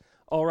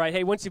All right,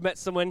 hey, once you've met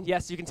someone,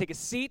 yes, you can take a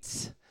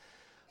seat.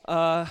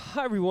 Hi,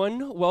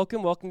 everyone.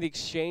 Welcome to the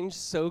Exchange.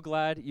 So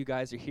glad you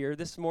guys are here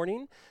this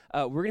morning.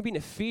 We're going to be in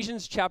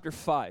Ephesians chapter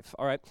 5,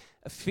 all right?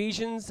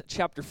 Ephesians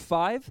chapter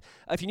 5.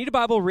 If you need a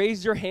Bible,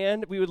 raise your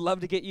hand. We would love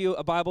to get you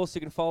a Bible so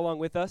you can follow along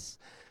with us.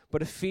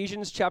 But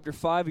Ephesians chapter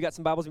 5, we got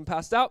some Bibles being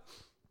passed out.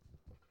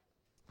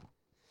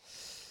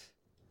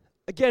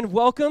 Again,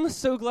 welcome.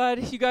 So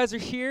glad you guys are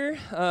here.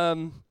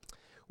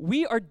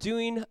 We are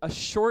doing a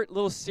short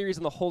little series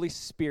on the Holy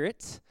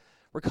Spirit.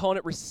 We're calling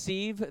it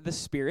Receive the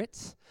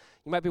Spirit.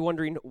 You might be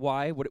wondering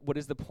why. What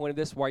is the point of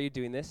this? Why are you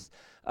doing this?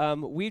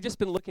 We've just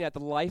been looking at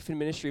the life and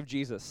ministry of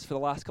Jesus for the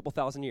last couple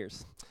thousand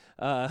years.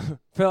 For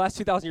the last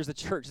 2,000 years, the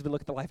church has been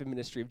looking at the life and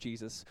ministry of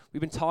Jesus.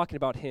 We've been talking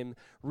about him,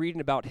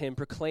 reading about him,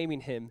 proclaiming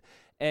him.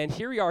 And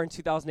here we are in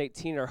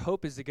 2018, and our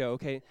hope is to go,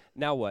 okay,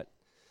 now what?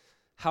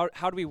 How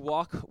do we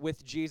walk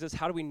with Jesus?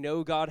 How do we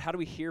know God? How do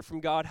we hear from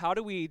God? How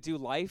do we do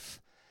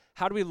life?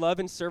 How do we love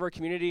and serve our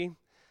community?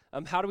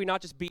 How do we not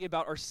just be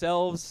about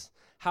ourselves?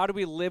 How do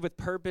we live with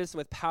purpose and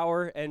with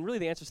power? And really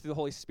the answer is through the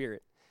Holy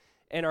Spirit.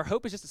 And our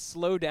hope is just to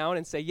slow down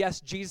and say, yes,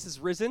 Jesus is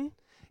risen.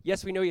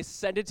 Yes, we know he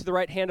ascended to the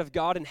right hand of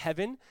God in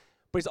heaven,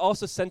 but he's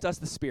also sent us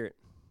the Spirit.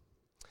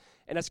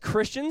 And as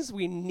Christians,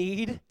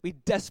 we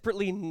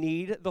desperately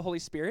need the Holy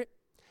Spirit.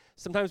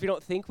 Sometimes we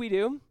don't think we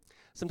do.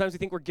 Sometimes we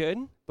think we're good,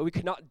 but we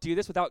could not do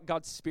this without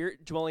God's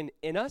Spirit dwelling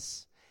in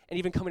us and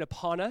even coming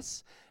upon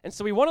us. And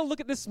so we want to look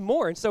at this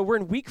more. And so we're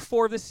in week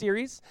 4 of this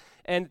series,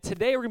 and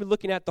today we're going to be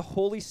looking at the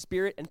Holy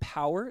Spirit and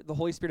power, the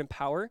Holy Spirit and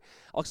power.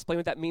 I'll explain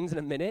what that means in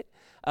a minute.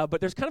 But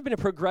there's kind of been a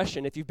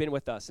progression if you've been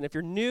with us. And if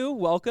you're new,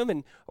 welcome,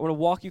 and I want to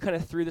walk you kind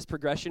of through this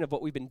progression of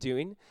what we've been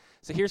doing.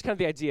 So here's kind of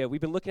the idea.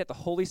 We've been looking at the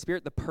Holy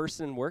Spirit, the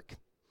person and work.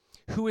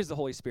 Who is the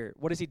Holy Spirit?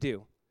 What does he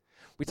do?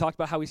 We talked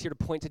about how he's here to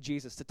point to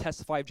Jesus, to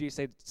testify of Jesus,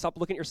 say, stop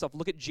looking at yourself,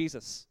 look at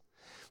Jesus.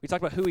 We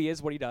talked about who he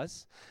is, what he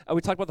does.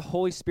 We talked about the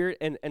Holy Spirit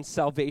and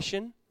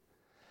salvation,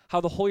 how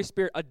the Holy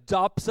Spirit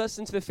adopts us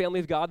into the family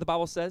of God, the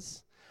Bible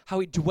says, how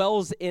he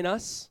dwells in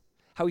us,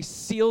 how he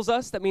seals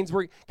us. That means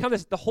we're kind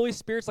of the Holy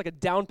Spirit's like a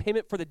down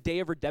payment for the day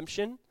of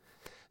redemption.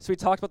 So we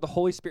talked about the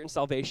Holy Spirit and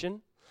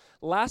salvation.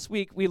 Last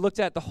week, we looked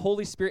at the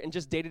Holy Spirit in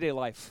just day-to-day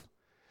life.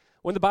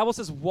 When the Bible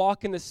says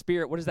walk in the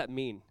Spirit, what does that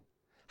mean?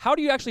 How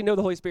do you actually know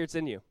the Holy Spirit's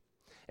in you?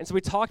 And so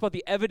we talked about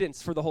the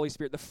evidence for the Holy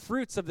Spirit, the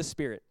fruits of the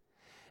Spirit.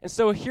 And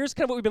so here's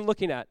kind of what we've been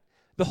looking at.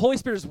 The Holy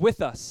Spirit is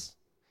with us.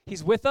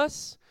 He's with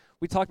us.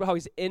 We talked about how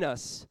he's in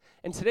us.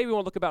 And today we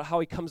want to look about how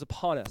he comes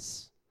upon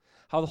us,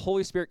 how the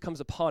Holy Spirit comes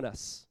upon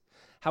us,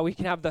 how we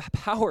can have the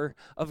power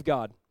of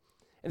God.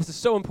 And this is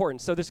so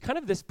important. So there's kind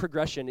of this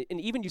progression, and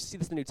even you see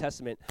this in the New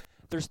Testament.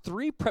 There's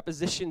 3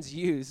 prepositions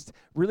used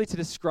really to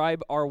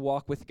describe our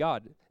walk with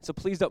God. So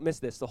please don't miss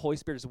this. The Holy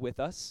Spirit is with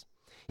us.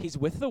 He's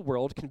with the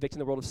world, convicting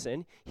the world of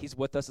sin. He's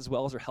with us as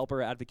well as our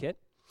helper, our advocate.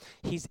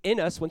 He's in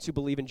us once you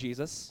believe in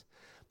Jesus,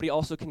 but he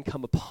also can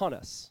come upon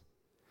us.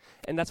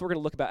 And that's what we're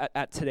going to look about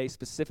at today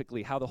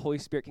specifically, how the Holy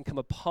Spirit can come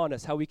upon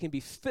us, how we can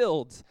be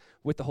filled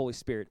with the Holy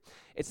Spirit.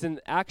 It's in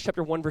Acts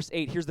chapter 1, verse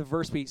 8. Here's the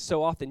verse we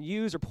so often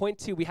use or point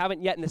to. We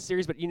haven't yet in this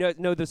series, but you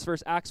know this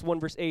verse, Acts 1,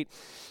 verse 8.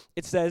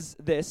 It says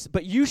this,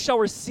 "But you shall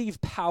receive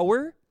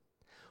power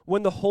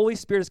when the Holy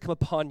Spirit has come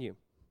upon you.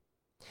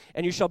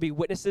 And you shall be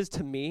witnesses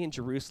to me in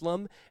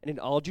Jerusalem and in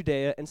all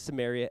Judea and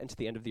Samaria and to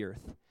the end of the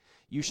earth.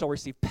 You shall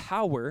receive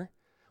power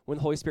when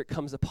the Holy Spirit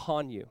comes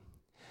upon you.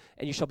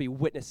 And you shall be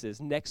witnesses."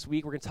 Next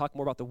week, we're going to talk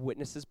more about the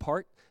witnesses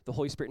part, the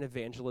Holy Spirit and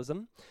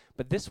evangelism.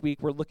 But this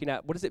week, we're looking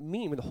at what does it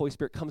mean when the Holy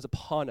Spirit comes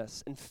upon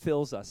us and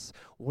fills us?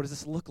 What does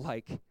this look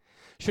like?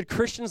 Should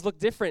Christians look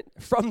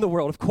different from the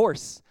world? Of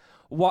course.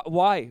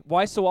 Why?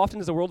 Why so often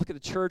does the world look at the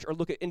church or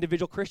look at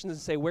individual Christians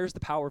and say, where's the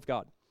power of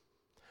God?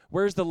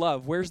 Where's the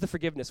love? Where's the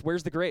forgiveness?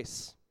 Where's the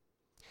grace?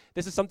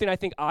 This is something I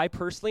think I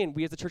personally and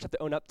we as the church have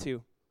to own up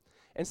to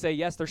and say,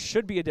 yes, there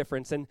should be a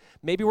difference. And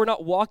maybe we're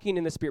not walking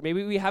in the Spirit.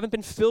 Maybe we haven't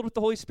been filled with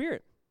the Holy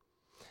Spirit.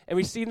 And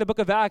we see in the book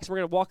of Acts, we're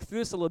going to walk through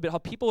this a little bit, how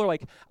people are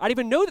like, I didn't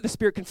even know that the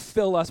Spirit can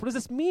fill us. What does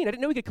this mean? I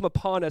didn't know he could come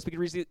upon us. We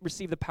could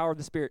receive the power of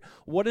the Spirit.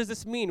 What does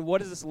this mean?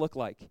 What does this look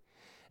like?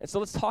 And so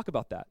let's talk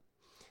about that.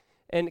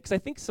 And because I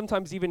think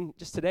sometimes even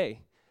just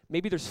today,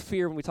 maybe there's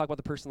fear when we talk about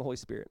the person of the Holy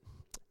Spirit.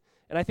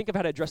 And I think I've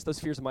had to address those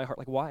fears in my heart.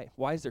 Like, why?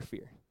 Why is there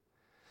fear?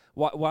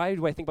 Why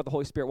do I think about the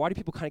Holy Spirit? Why do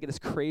people kind of get this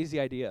crazy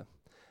idea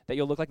that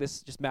you'll look like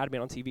this just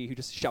madman on TV who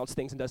just shouts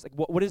things and does, like,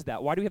 what is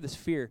that? Why do we have this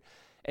fear?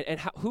 And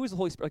who is the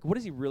Holy Spirit? Like, what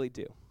does he really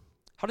do?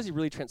 How does he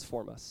really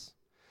transform us?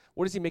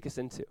 What does he make us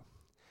into?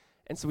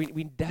 And so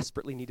we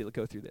desperately need to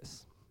go through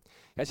this.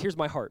 Guys, here's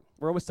my heart.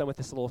 We're almost done with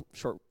this little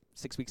short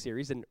 6-week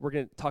series, and we're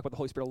going to talk about the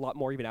Holy Spirit a lot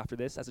more even after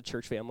this as a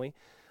church family.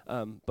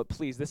 But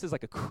please, this is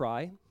like a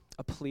cry,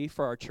 a plea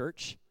for our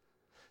church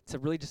to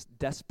really just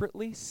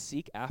desperately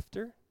seek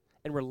after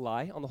and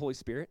rely on the Holy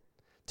Spirit,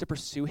 to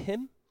pursue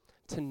him,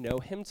 to know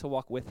him, to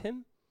walk with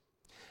him.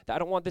 That I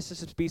don't want this to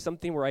just be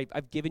something where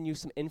I've given you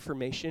some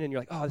information and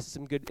you're like, oh, this is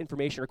some good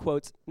information or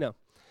quotes. No.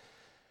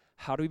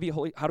 How do we be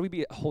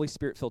a Holy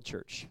Spirit-filled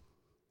church?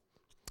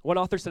 One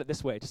author said it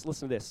this way. Just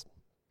listen to this.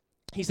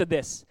 He said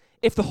this: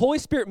 If the Holy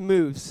Spirit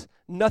moves,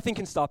 nothing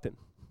can stop him.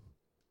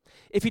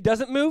 If he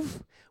doesn't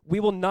move, we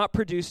will not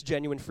produce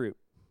genuine fruit,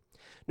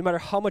 no matter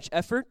how much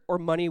effort or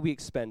money we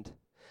expend.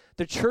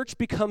 The church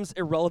becomes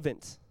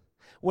irrelevant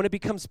when it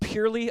becomes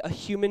purely a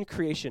human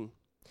creation.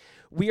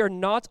 We are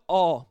not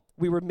all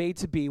we were made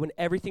to be when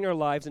everything in our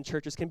lives and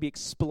churches can be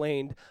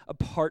explained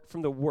apart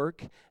from the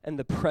work and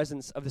the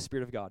presence of the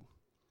Spirit of God.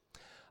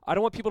 I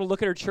don't want people to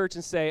look at our church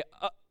and say,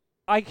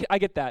 I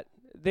get that.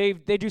 They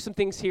do some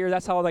things here.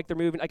 That's how they're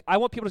moving. Like, I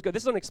want people to go,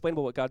 this is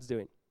unexplainable what God's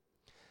doing.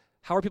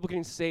 How are people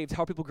getting saved?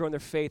 How are people growing their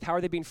faith? How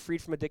are they being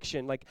freed from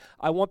addiction? Like,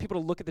 I want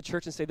people to look at the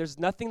church and say, there's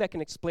nothing that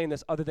can explain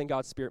this other than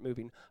God's Spirit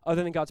moving,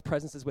 other than God's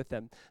presence is with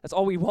them. That's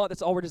all we want.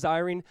 That's all we're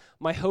desiring.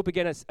 My hope,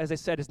 again, as I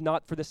said, is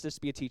not for this to just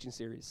be a teaching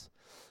series.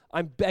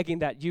 I'm begging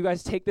that you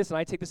guys take this, and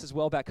I take this as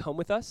well back home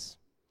with us,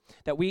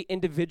 that we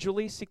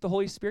individually seek the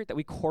Holy Spirit, that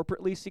we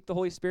corporately seek the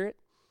Holy Spirit,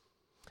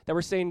 that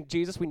we're saying,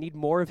 Jesus, we need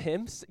more of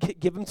him.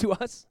 Give him to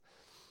us.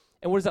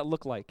 And what does that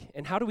look like?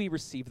 And how do we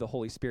receive the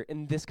Holy Spirit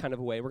in this kind of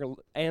a way? We're going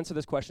to answer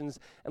those questions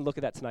and look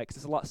at that tonight because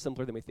it's a lot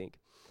simpler than we think.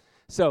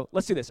 So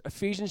let's do this.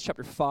 Ephesians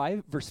chapter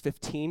 5, verse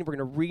 15. We're going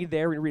to read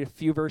there. We're going to read a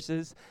few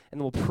verses, and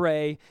then we'll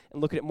pray and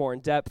look at it more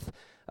in depth.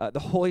 The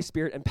Holy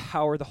Spirit and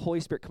power, the Holy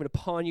Spirit coming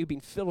upon you,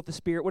 being filled with the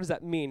Spirit. What does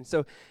that mean?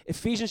 So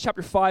Ephesians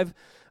chapter 5,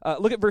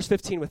 look at verse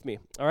 15 with me,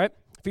 all right?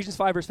 Ephesians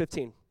 5, verse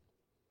 15.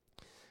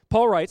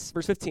 Paul writes,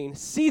 verse 15,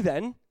 "See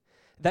then,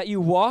 that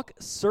you walk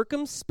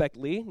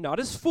circumspectly, not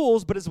as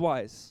fools, but as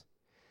wise,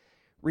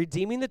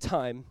 redeeming the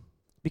time,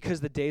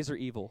 because the days are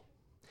evil.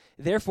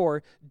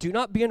 Therefore, do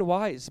not be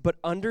unwise, but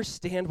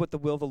understand what the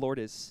will of the Lord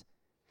is.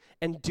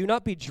 And do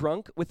not be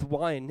drunk with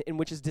wine, in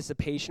which is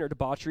dissipation or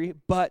debauchery,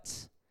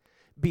 but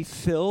be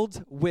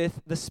filled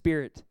with the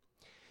Spirit,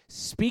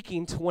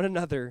 speaking to one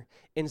another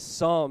in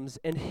psalms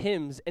and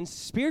hymns and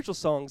spiritual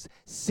songs,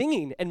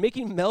 singing and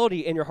making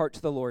melody in your heart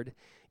to the Lord,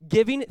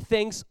 giving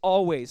thanks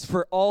always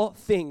for all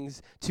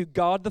things to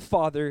God the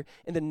Father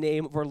in the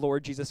name of our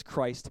Lord Jesus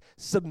Christ,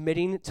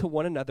 submitting to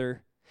one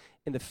another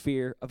in the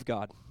fear of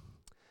God."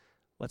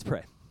 Let's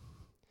pray.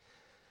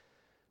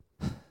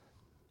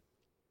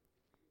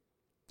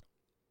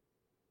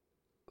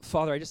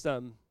 Father,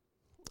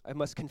 I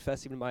must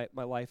confess even my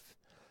life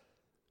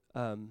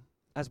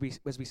as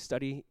we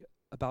study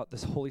about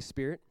this Holy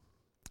Spirit,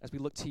 as we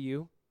look to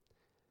you.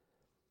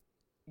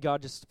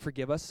 God, just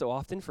forgive us so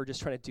often for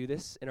just trying to do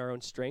this in our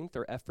own strength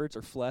or efforts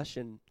or flesh.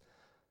 And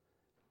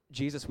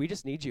Jesus, we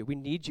just need you. We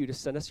need you to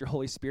send us your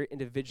Holy Spirit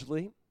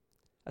individually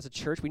as a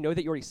church. We know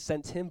that you already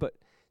sent him, but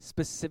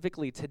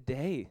specifically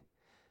today,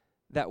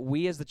 that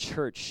we as the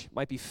church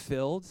might be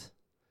filled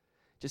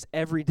just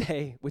every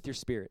day with your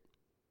Spirit.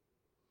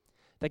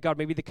 That God,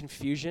 maybe the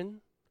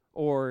confusion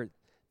or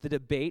the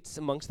debates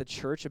amongst the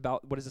church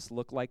about what does this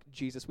look like,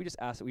 Jesus, we just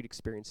ask that we'd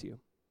experience you.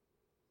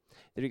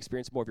 That we'd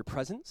experience more of your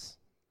presence,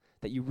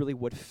 that you really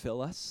would fill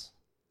us,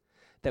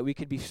 that we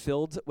could be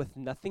filled with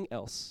nothing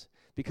else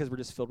because we're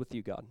just filled with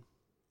you, God.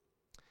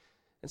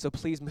 And so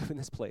please move in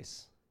this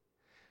place.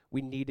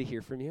 We need to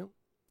hear from you.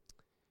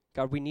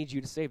 God, we need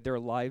you to save. There are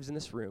lives in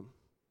this room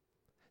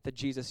that,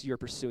 Jesus, you're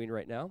pursuing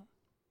right now.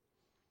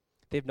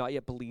 They've not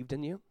yet believed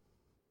in you.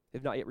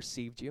 They've not yet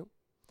received you.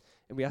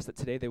 And we ask that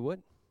today they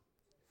would.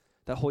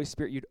 That Holy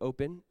Spirit, you'd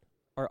open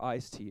our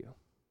eyes to you.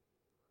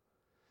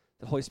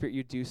 The Holy Spirit,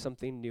 you do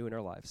something new in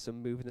our lives. So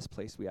move in this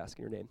place, we ask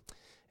in your name.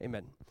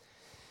 Amen.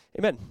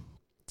 Amen.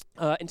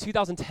 In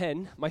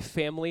 2010, my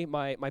family,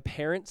 my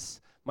parents,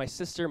 my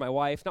sister, my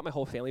wife, not my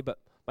whole family, but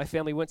my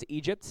family went to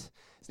Egypt.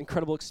 It's an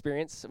incredible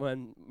experience.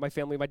 When my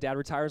dad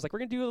retired, was like, we're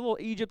going to do a little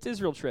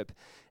Egypt-Israel trip.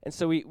 And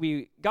so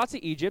we got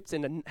to Egypt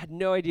and had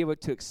no idea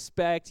what to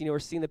expect. You know, we're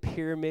seeing the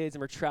pyramids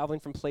and we're traveling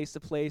from place to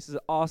place. It's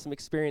an awesome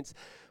experience.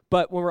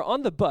 But when we're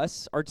on the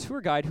bus, our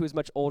tour guide, who is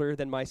much older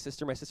than my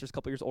sister's a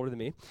couple years older than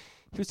me,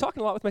 he was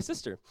talking a lot with my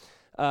sister.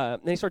 Then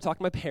he started talking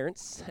to my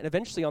parents, and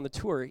eventually on the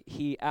tour,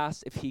 he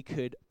asked if he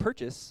could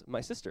purchase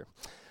my sister.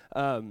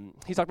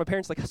 He talked to my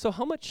parents like, so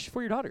how much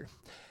for your daughter?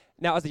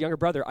 Now, as a younger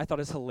brother, I thought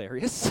it was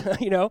hilarious,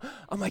 you know?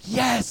 I'm like,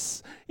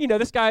 yes! You know,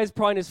 this guy is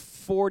probably in his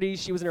 40s.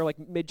 She was in her, like,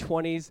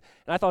 mid-20s,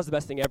 and I thought it was the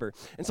best thing ever.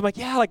 And so I'm like,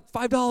 yeah, like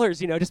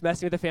 $5, you know, just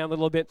messing with the family a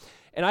little bit.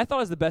 And I thought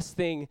it was the best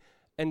thing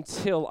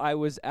until I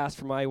was asked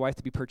for my wife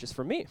to be purchased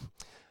from me.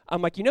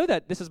 I'm like, you know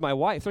that this is my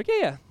wife? They're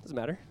like, yeah, doesn't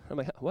matter. I'm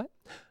like, what?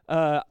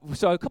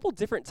 So a couple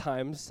different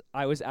times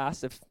I was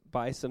asked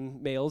by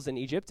some males in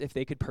Egypt if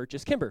they could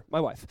purchase Kimber,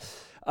 my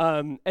wife.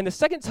 And the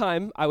second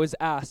time I was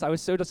asked, I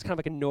was so just kind of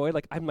like annoyed.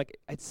 Like, I'm like,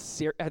 I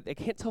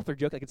can't tell if they're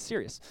joking. Like, it's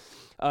serious.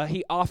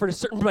 He offered a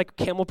certain like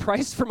camel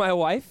price for my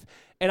wife.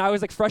 And I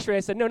was like frustrated.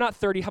 I said, no, not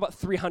 30. How about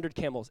 300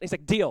 camels? And he's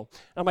like, deal.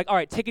 And I'm like, all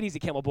right, take it easy,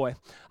 camel boy.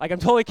 Like, I'm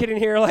totally kidding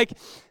here. Like,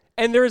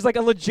 and there was like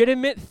a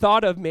legitimate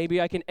thought of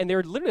maybe I can, and they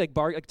were literally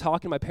like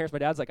talking to my parents. My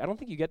dad's like, I don't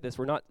think you get this.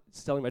 We're not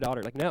selling my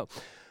daughter. Like, no.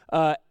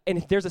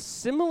 And there's a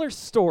similar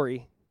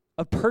story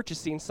of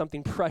purchasing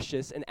something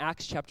precious in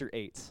Acts chapter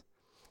 8.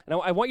 And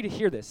I want you to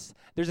hear this.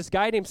 There's this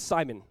guy named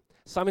Simon.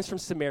 Simon's from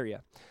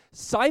Samaria.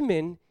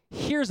 Simon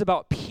hears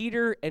about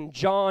Peter and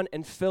John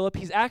and Philip.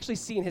 He's actually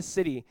seeing his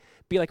city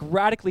be like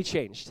radically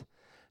changed.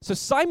 So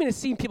Simon has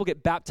seen people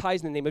get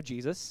baptized in the name of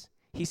Jesus.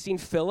 He's seen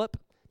Philip,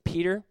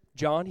 Peter,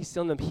 John. He's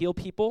seen them heal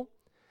people.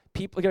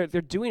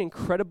 They're doing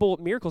incredible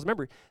miracles.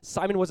 Remember,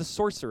 Simon was a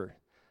sorcerer.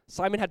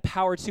 Simon had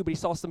power too, but he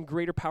saw some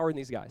greater power in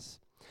these guys.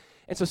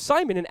 And so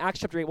Simon in Acts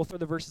chapter 8, we'll throw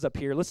the verses up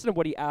here. Listen to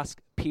what he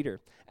asked Peter.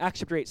 Acts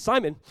chapter 8,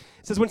 Simon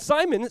says, when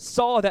Simon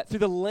saw that through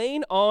the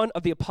laying on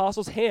of the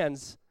apostles'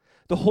 hands,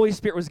 the Holy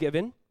Spirit was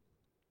given,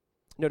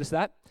 notice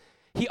that,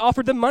 he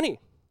offered them money,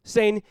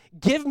 saying,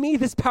 give me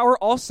this power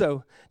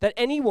also, that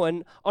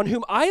anyone on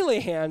whom I lay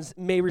hands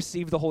may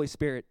receive the Holy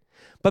Spirit.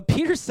 But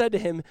Peter said to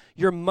him,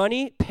 your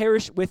money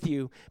perish with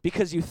you,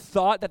 because you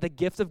thought that the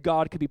gift of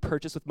God could be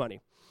purchased with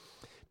money.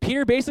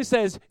 Peter basically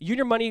says, you and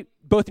your money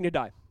both need to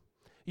die.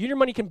 You and your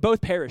money can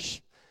both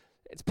perish.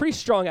 It's pretty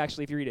strong,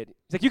 actually, if you read it.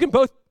 He's like, you can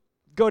both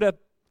go to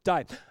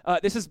die.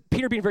 This is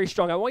Peter being very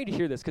strong. I want you to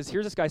hear this, because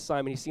here's this guy,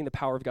 Simon. He's seen the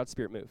power of God's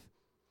Spirit move.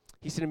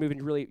 He's seen him move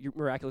in really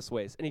miraculous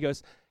ways. And he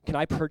goes, can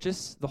I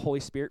purchase the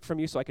Holy Spirit from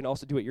you so I can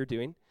also do what you're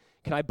doing?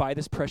 Can I buy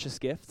this precious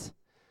gift?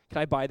 Can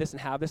I buy this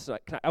and have this?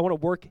 I want to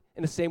work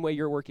in the same way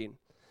you're working.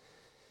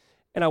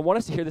 And I want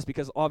us to hear this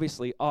because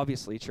obviously,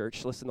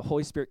 church, listen, the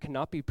Holy Spirit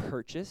cannot be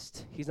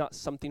purchased. He's not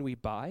something we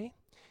buy.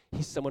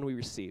 He's someone we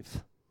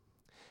receive.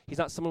 He's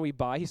not someone we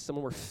buy. He's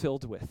someone we're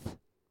filled with.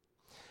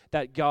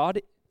 That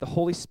God, the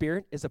Holy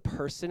Spirit, is a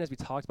person, as we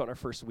talked about in our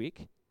first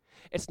week.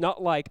 It's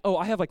not like, oh,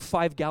 I have like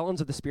 5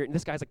 gallons of the Spirit, and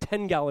this guy's like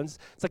 10 gallons.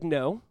 It's like,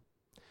 no.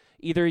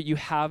 Either you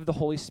have the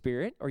Holy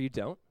Spirit or you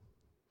don't.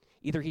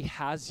 Either he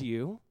has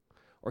you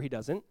or he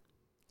doesn't.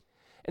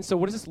 And so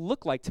what does this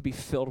look like to be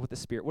filled with the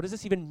Spirit? What does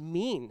this even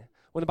mean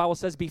when the Bible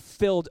says be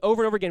filled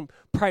over and over again?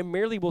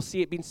 Primarily, we'll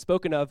see it being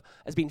spoken of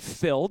as being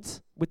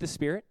filled with the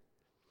Spirit.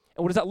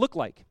 And what does that look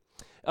like?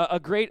 A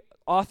great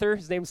author,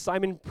 his name's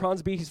Simon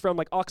Pronsby. He's from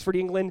like Oxford,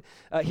 England.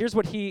 Here's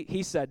what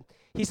he said.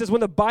 He says,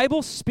 when the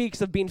Bible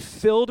speaks of being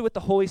filled with the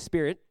Holy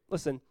Spirit,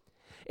 listen,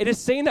 it is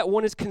saying that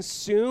one is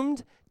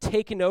consumed,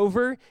 taken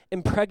over,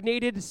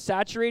 impregnated,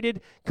 saturated,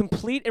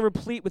 complete and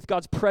replete with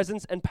God's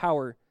presence and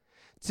power.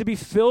 To be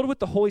filled with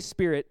the Holy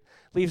Spirit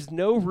leaves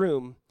no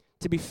room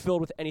to be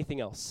filled with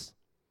anything else.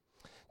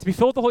 To be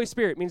filled with the Holy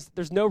Spirit means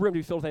there's no room to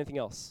be filled with anything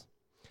else.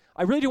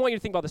 I really do want you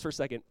to think about this for a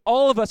second.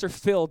 All of us are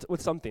filled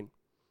with something.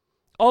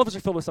 All of us are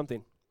filled with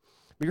something.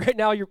 Right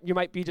now, you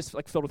might be just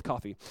like filled with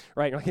coffee,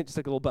 right? Just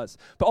like a little buzz.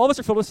 But all of us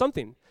are filled with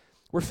something.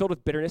 We're filled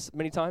with bitterness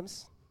many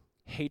times,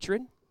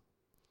 hatred.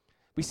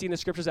 We see in the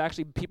scriptures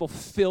actually people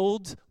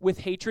filled with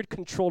hatred,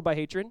 controlled by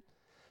hatred,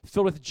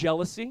 filled with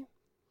jealousy.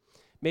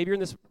 Maybe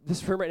you're in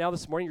this room right now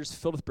this morning, you're just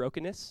filled with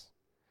brokenness.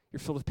 You're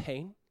filled with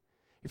pain.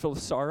 You're filled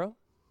with sorrow.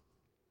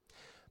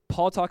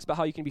 Paul talks about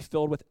how you can be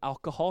filled with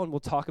alcohol, and we'll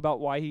talk about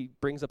why he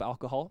brings up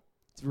alcohol.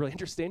 It's really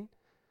interesting.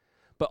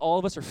 But all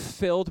of us are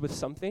filled with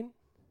something.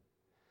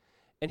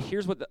 And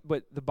here's what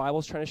the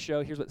Bible's trying to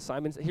show. Here's what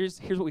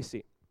what we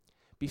see.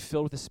 Be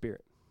filled with the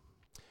Spirit.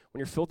 When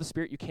you're filled with the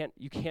Spirit, you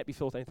can't be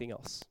filled with anything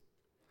else.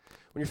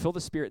 When you're filled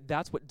with the Spirit,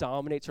 that's what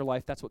dominates your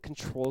life. That's what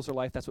controls your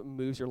life. That's what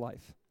moves your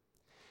life.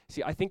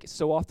 See, I think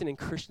so often in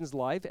Christians'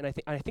 life, and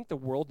I think the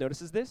world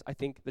notices this. I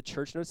think the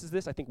church notices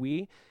this. I think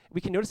we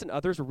can notice in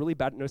others. We're really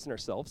bad at noticing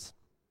ourselves.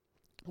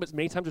 But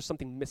many times there's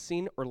something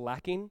missing or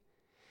lacking.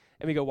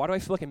 And we go, why do I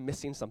feel like I'm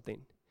missing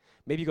something?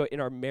 Maybe you go, in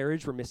our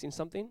marriage, we're missing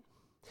something.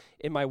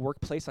 In my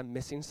workplace, I'm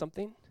missing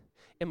something.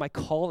 In my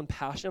call and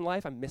passion in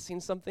life, I'm missing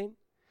something.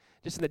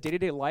 Just in the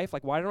day-to-day life,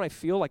 like, why don't I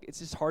feel like it's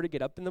just hard to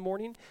get up in the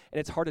morning and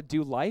it's hard to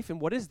do life?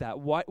 And what is that?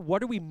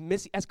 What are we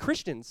missing as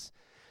Christians?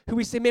 Who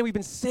we say, man, we've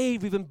been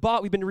saved, we've been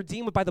bought, we've been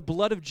redeemed by the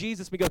blood of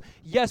Jesus. We go,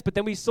 yes, but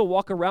then we still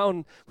walk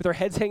around with our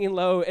heads hanging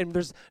low and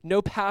there's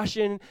no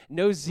passion,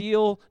 no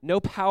zeal, no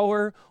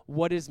power.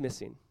 What is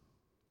missing?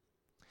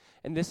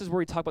 And this is where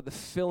we talk about the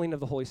filling of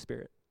the Holy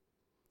Spirit.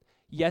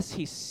 Yes,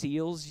 he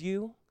seals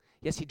you.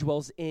 Yes, he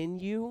dwells in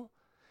you.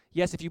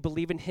 Yes, if you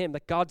believe in him,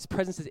 that God's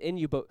presence is in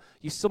you, but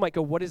you still might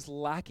go, what is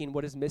lacking,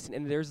 what is missing?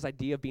 And there's this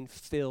idea of being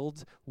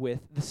filled with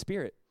the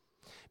Spirit.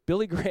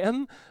 Billy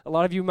Graham, a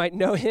lot of you might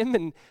know him,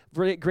 and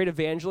great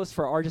evangelist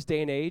for our just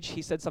day and age.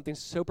 He said something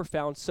so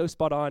profound, so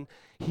spot on.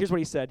 Here's what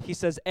he said. He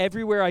says,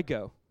 everywhere I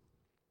go,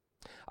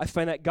 I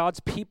find that God's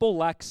people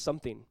lack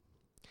something.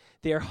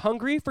 They are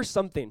hungry for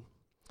something.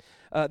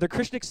 Their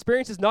Christian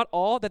experience is not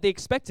all that they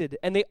expected,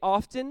 and they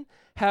often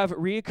have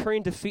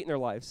reoccurring defeat in their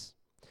lives.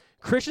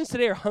 Christians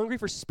today are hungry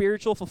for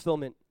spiritual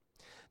fulfillment.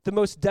 The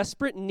most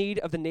desperate need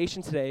of the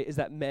nation today is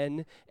that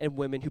men and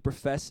women who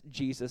profess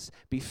Jesus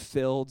be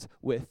filled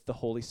with the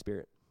Holy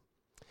Spirit.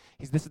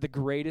 This is the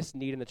greatest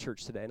need in the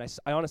church today, and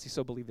I honestly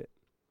so believe it.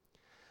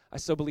 I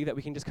so believe that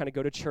we can just kind of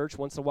go to church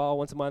once in a while,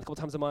 once a month, a couple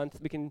times a month.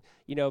 We can,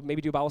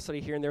 maybe do a Bible study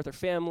here and there with our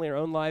family, our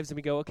own lives, and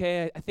we go,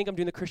 okay, I think I'm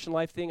doing the Christian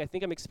life thing. I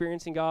think I'm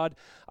experiencing God.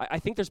 I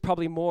think there's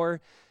probably more.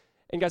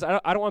 And guys, I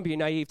don't want to be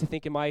naive to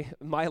think in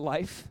my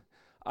life.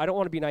 I don't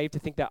want to be naive to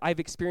think that I've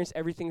experienced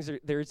everything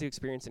there is to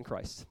experience in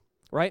Christ,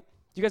 right?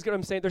 Do you guys get what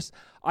I'm saying?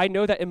 I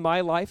know that in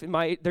my life,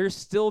 there's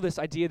still this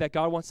idea that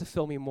God wants to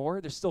fill me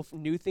more. There's still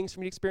new things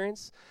for me to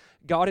experience.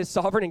 God is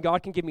sovereign, and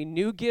God can give me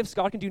new gifts.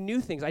 God can do new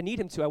things. I need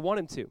him to. I want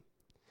him to.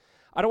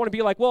 I don't want to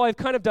be like, well, I've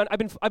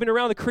been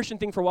around the Christian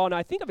thing for a while now.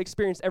 I think I've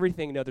experienced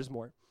everything. No, there's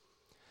more.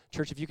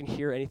 Church, if you can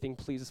hear anything,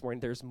 please, this morning,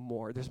 there's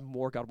more. There's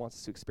more God wants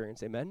us to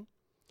experience. Amen?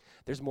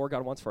 There's more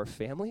God wants for our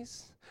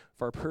families,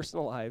 for our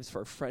personal lives, for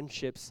our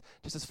friendships,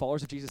 just as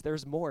followers of Jesus.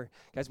 There's more.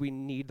 Guys, we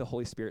need the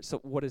Holy Spirit. So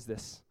what is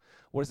this?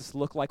 What does this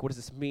look like? What does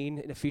this mean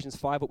in Ephesians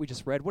 5, what we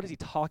just read? What is he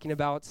talking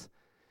about?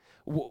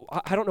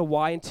 I don't know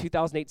why in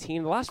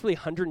 2018, the last really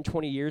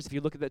 120 years, if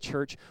you look at the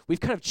church, we've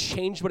kind of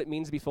changed what it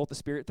means to be filled with the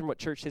Spirit from what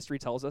church history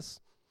tells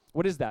us.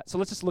 What is that? So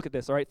let's just look at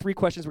this, all right? 3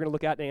 questions we're going to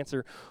look at and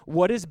answer.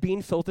 What is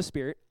being filled with the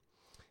Spirit?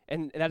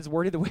 And that is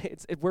worded the way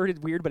it's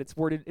worded weird, but it's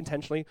worded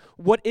intentionally.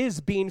 What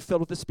is being filled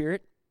with the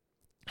Spirit?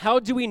 How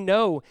do we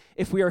know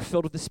if we are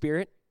filled with the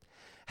Spirit?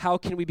 How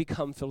can we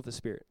become filled with the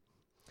Spirit?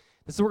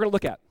 This is what we're going to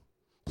look at.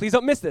 Please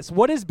don't miss this.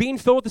 What is being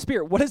filled with the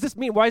Spirit? What does this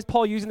mean? Why is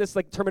Paul using this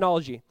like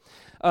terminology?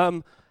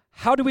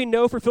 How do we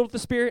know if we're filled with the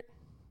Spirit?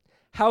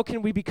 How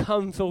can we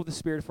become filled with the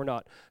Spirit if we're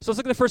not? So let's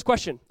look at the first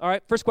question. All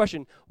right, first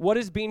question. What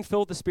is being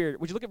filled with the Spirit?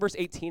 Would you look at verse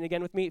 18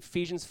 again with me?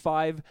 Ephesians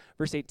 5,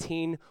 verse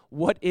 18.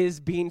 What is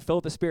being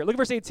filled with the Spirit? Look at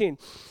verse 18.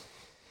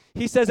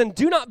 He says, and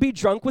do not be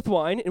drunk with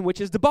wine, in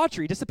which is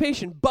debauchery,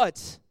 dissipation,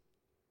 but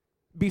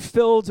be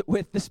filled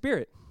with the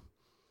Spirit.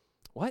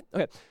 What?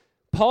 Okay.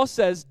 Paul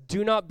says,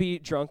 do not be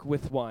drunk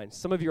with wine.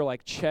 Some of you are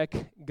like,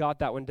 check, got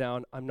that one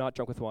down. I'm not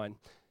drunk with wine.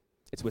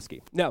 It's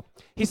whiskey. No,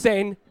 he's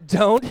saying,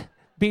 don't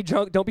be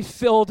drunk, don't be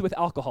filled with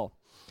alcohol,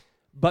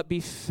 but be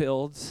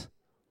filled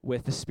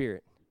with the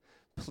Spirit.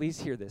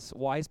 Please hear this.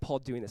 Why is Paul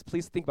doing this?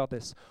 Please think about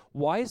this.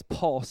 Why is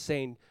Paul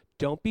saying,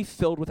 don't be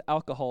filled with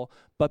alcohol,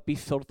 but be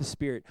filled with the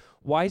Spirit?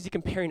 Why is he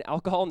comparing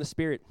alcohol and the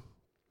Spirit?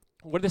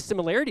 What are the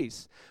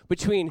similarities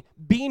between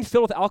being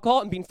filled with alcohol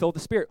and being filled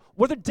with the Spirit?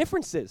 What are the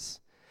differences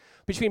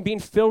between being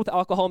filled with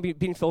alcohol and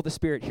being filled with the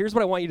Spirit? Here's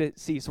what I want you to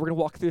see. So we're going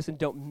to walk through this and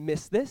don't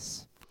miss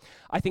this.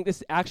 I think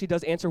this actually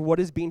does answer what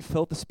is being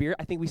filled with the Spirit.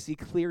 I think we see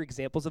clear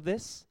examples of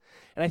this.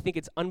 And I think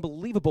it's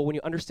unbelievable when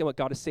you understand what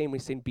God is saying when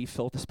he's saying be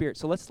filled with the Spirit.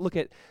 So let's look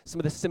at some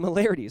of the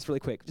similarities really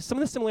quick. Just some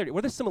of the similarities. What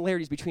are the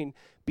similarities between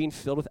being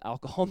filled with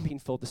alcohol and being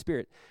filled with the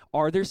Spirit?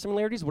 Are there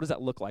similarities? What does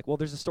that look like? Well,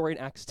 there's a story in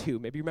Acts 2.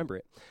 Maybe you remember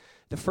it.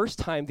 The first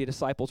time the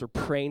disciples were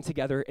praying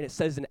together, and it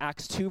says in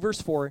Acts 2,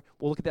 verse 4,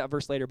 we'll look at that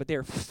verse later, but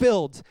they're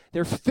filled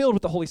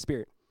with the Holy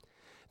Spirit.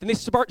 Then they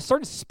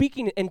started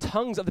speaking in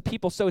tongues of the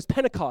people. So it was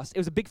Pentecost. It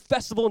was a big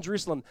festival in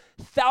Jerusalem.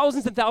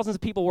 Thousands and thousands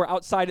of people were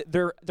outside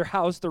their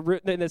house,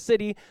 in the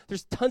city.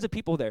 There's tons of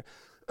people there.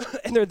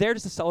 And they're there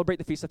just to celebrate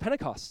the Feast of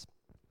Pentecost.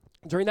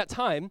 During that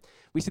time,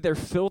 we see they're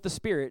filled with the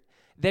Spirit.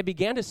 They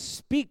began to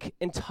speak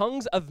in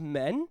tongues of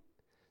men,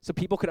 so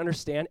people could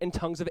understand, in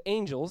tongues of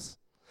angels,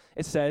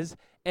 it says.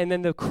 And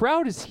then the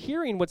crowd is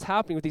hearing what's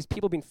happening with these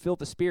people being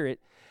filled with the Spirit.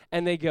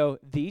 And they go,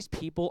 these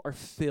people are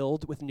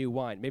filled with new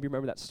wine. Maybe you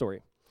remember that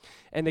story.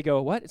 And they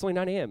go, what? It's only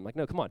 9 a.m. Like,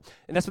 no, come on.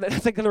 And that's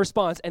like the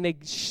response. And they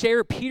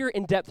share, Peter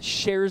in depth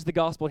shares the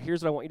gospel. And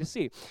here's what I want you to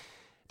see.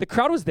 The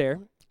crowd was there,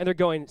 and they're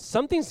going,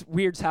 something's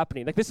weird's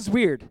happening. Like, this is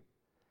weird.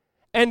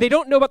 And they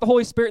don't know about the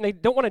Holy Spirit,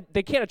 and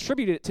they can't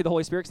attribute it to the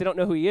Holy Spirit because they don't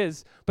know who he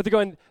is. But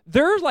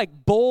they're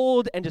like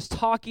bold and just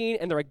talking,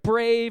 and they're like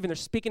brave, and they're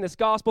speaking this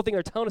gospel thing.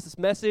 They're telling us this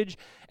message.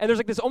 And there's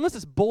like this almost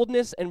this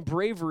boldness and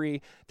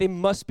bravery. They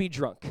must be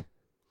drunk.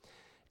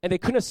 And they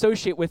couldn't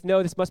associate with,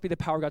 no, this must be the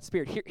power of God's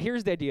Spirit.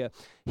 Here's the idea.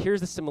 Here's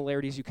the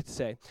similarities, you could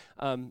say.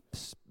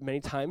 Many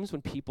times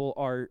when people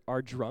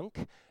are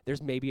drunk,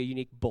 there's maybe a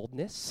unique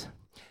boldness.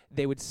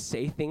 They would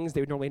say things they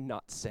would normally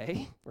not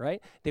say,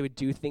 right? They would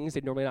do things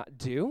they'd normally not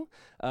do.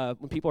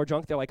 When people are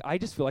drunk, they're like, I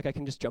just feel like I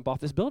can just jump off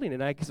this building.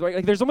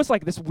 And there's almost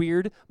like this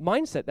weird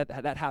mindset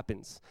that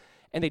happens.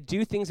 And they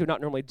do things they would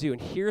not normally do.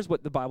 And here's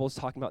what the Bible is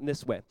talking about in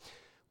this way.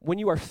 When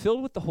you are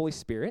filled with the Holy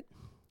Spirit,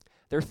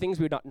 there are things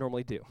we would not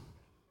normally do.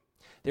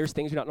 There's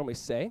things we not normally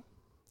say.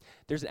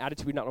 There's an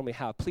attitude we not normally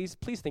have. Please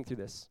think through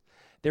this.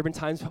 There have been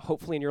times,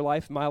 hopefully in your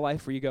life, my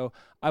life, where you go,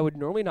 I would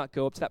normally not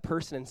go up to that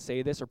person and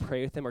say this or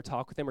pray with them or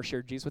talk with them or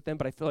share Jesus with them,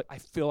 but I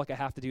feel like I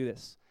have to do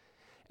this.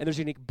 And there's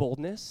a unique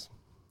boldness.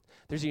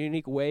 There's a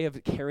unique way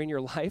of carrying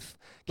your life,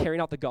 carrying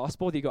out the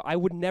gospel. That you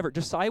go,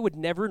 Josiah would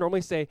never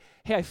normally say,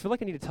 hey, I feel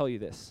like I need to tell you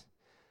this.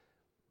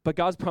 But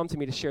God's prompted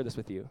me to share this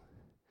with you.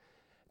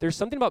 There's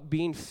something about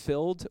being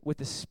filled with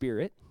the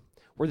Spirit,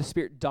 where the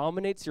Spirit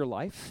dominates your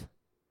life,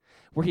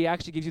 where he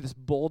actually gives you this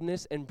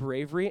boldness and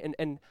bravery.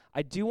 And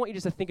I do want you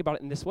just to think about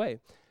it in this way.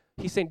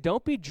 He's saying,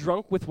 don't be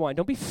drunk with wine.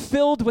 Don't be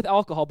filled with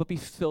alcohol, but be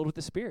filled with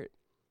the Spirit.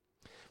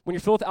 When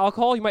you're filled with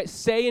alcohol, you might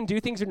say and do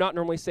things you're not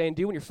normally say and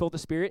do. When you're filled with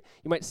the Spirit,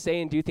 you might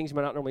say and do things you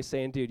might not normally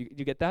say and do. Do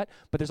you get that?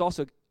 But there's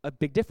also a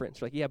big difference.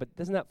 You're like, yeah, but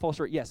doesn't that fall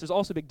short? Yes, there's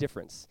also a big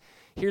difference.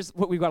 Here's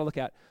what we've got to look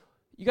at.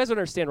 You guys don't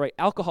understand, right?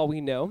 Alcohol, we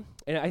know,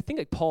 and I think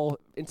like Paul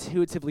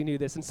intuitively knew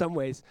this in some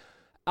ways.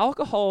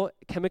 Alcohol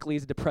chemically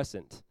is a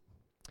depressant.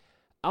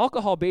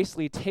 Alcohol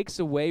basically takes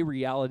away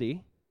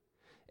reality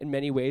in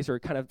many ways, or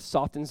kind of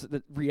softens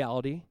the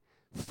reality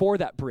for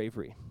that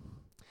bravery.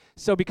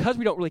 So because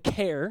we don't really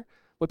care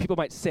what people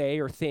might say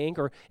or think,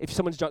 or if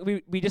someone's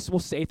drunk, we just will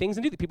say things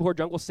and do things. People who are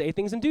drunk will say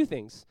things and do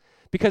things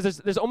because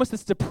there's almost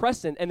this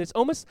depressant, and it's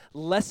almost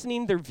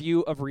lessening their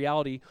view of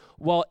reality.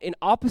 While in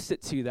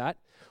opposite to that,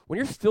 when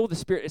you're filled with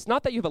the Spirit, it's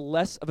not that you have a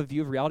less of a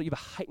view of reality, you have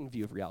a heightened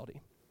view of reality.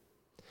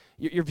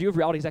 Your view of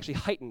reality is actually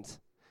heightened.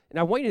 And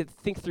I want you to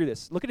think through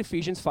this. Look at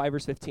Ephesians 5,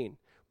 verse 15.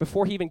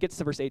 Before he even gets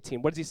to verse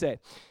 18, what does he say?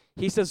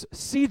 He says,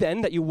 "See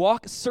then that you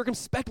walk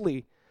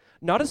circumspectly,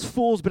 not as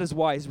fools, but as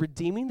wise,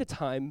 redeeming the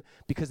time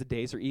because the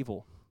days are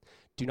evil.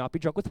 Do not be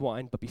drunk with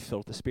wine, but be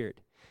filled with the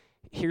Spirit."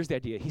 Here's the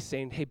idea. He's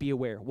saying, hey, be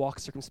aware, walk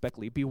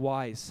circumspectly, be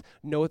wise,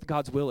 know what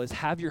God's will is,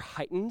 have your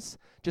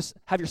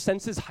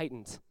senses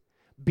heightened.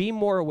 Be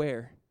more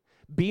aware,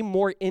 be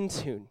more in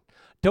tune.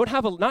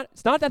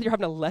 It's not that you're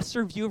having a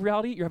lesser view of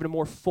reality, you're having a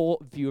more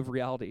full view of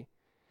reality.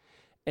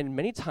 And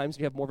many times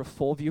when you have more of a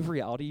full view of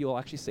reality, you'll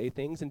actually say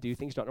things and do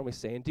things you don't normally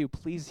say and do.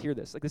 Please hear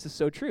this. Like, this is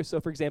so true. So,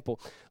 for example,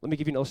 let me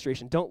give you an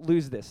illustration. Don't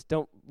lose this.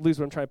 Don't lose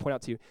what I'm trying to point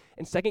out to you.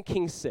 In 2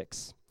 Kings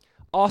 6,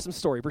 awesome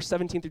story, verse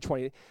 17 through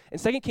 20. In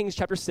 2 Kings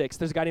chapter 6,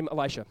 there's a guy named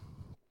Elisha,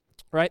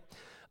 right?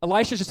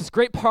 Elisha's just this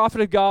great prophet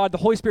of God. The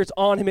Holy Spirit's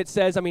on him, it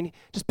says.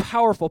 Just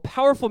powerful,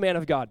 powerful man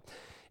of God.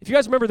 If you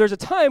guys remember, there's a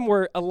time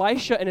where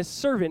Elisha and his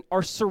servant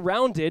are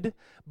surrounded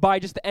by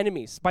just the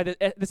enemies, by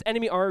this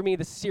enemy army,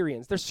 the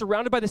Syrians. They're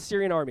surrounded by the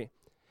Syrian army.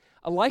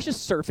 Elisha's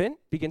servant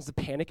begins to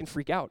panic and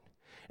freak out.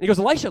 And he goes,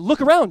 "Elisha, look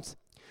around.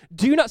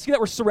 Do you not see that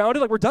we're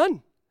surrounded? Like, we're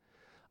done."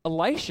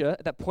 Elisha,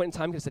 at that point in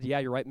time, could have said, "Yeah,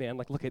 you're right, man.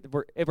 Like, look,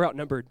 we're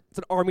outnumbered. It's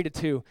an army to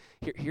 2.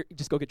 Here,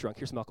 just go get drunk.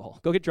 Here's some alcohol.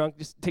 Go get drunk.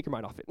 Just take your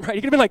mind off it." Right?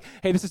 He could have been like,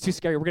 "Hey, this is too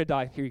scary. We're going to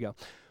die. Here you go."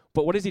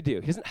 But what does he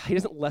do? He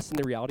doesn't lessen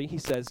the reality. He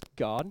says,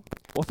 God,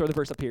 we'll throw the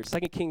verse up here.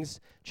 2 Kings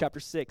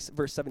chapter 6,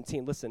 verse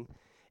 17. Listen.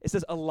 It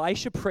says,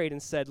 "Elisha prayed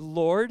and said,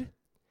 'Lord,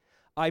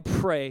 I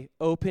pray,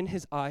 open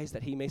his eyes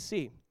that he may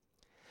see.'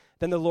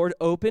 Then the Lord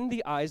opened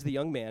the eyes of the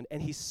young man,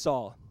 and he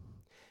saw.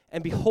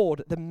 And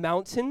behold, the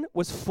mountain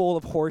was full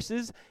of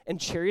horses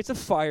and chariots of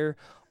fire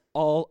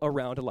all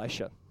around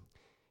Elisha."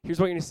 Here's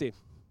what you're going to see.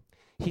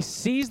 He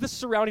sees the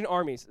surrounding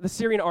armies, the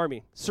Syrian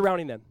army,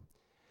 surrounding them.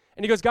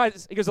 And he goes,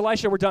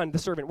 "Elisha, we're done." The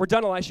servant, "We're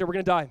done, Elisha. We're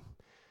going to die."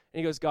 And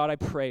he goes, "God, I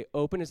pray,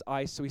 open his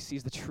eyes so he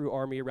sees the true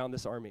army around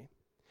this army."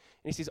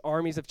 And he sees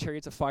armies of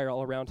chariots of fire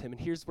all around him.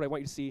 And here's what I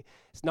want you to see.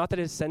 It's not that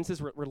his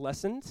senses were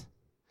lessened.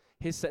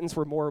 His senses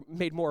were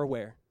made more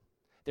aware.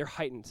 They're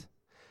heightened.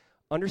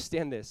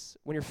 Understand this.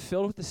 When you're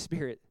filled with the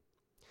Spirit,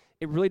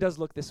 it really does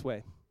look this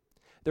way.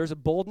 There's a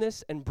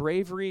boldness and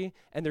bravery,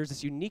 and there's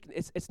this unique.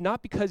 It's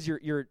not because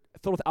you're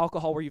filled with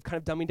alcohol where you've kind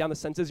of dumbing down the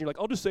senses and you're like,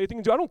 "I'll just say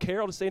things. I don't care.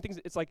 I'll just say things."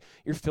 It's like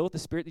you're filled with the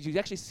Spirit. You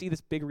actually see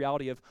this big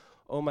reality of,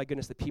 oh my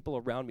goodness, the people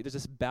around me. There's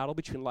this battle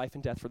between life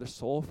and death for their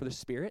soul, for their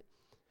spirit.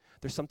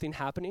 There's something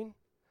happening.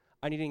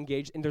 I need to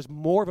engage, and there's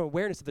more of an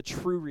awareness of the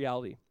true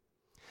reality.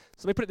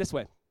 So let me put it this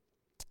way.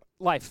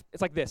 Life,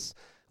 it's like this.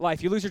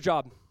 Life, you lose your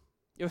job.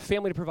 You have a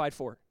family to provide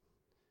for.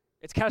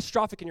 It's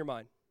catastrophic in your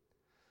mind.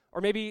 Or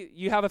maybe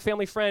you have a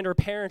family friend or a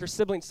parent or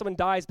sibling, someone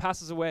dies,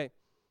 passes away.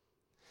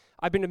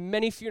 I've been to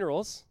many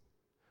funerals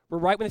where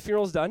right when the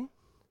funeral is done,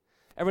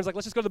 everyone's like,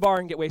 "Let's just go to the bar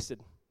and get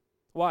wasted."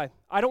 Why?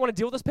 I don't want to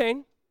deal with this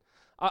pain.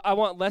 I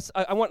want less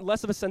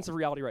of a sense of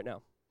reality right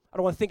now. I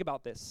don't want to think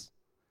about this.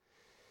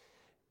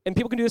 And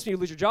people can do this when you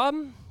lose your job.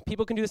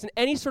 People can do this in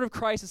any sort of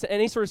crisis,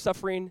 any sort of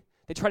suffering.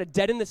 They try to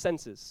deaden the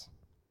senses.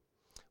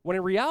 When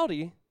in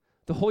reality,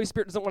 the Holy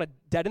Spirit doesn't want to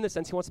deaden the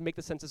sense. He wants to make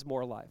the senses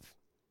more alive.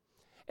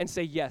 And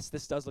say, yes,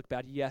 this does look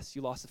bad. Yes,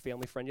 you lost a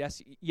family friend.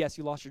 Yes,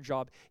 you lost your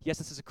job. Yes,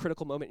 this is a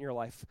critical moment in your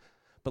life.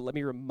 But let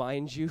me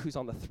remind you who's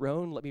on the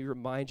throne. Let me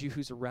remind you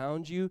who's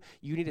around you.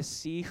 You need to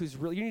see you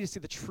need to see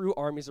the true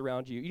armies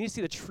around you. You need to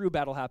see the true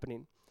battle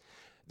happening.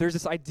 There's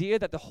this idea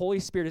that the Holy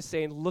Spirit is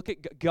saying, look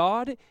at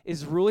God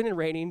is ruling and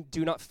reigning.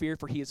 Do not fear,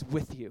 for he is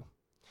with you.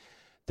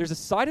 There's a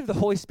side of the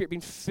Holy Spirit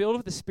being filled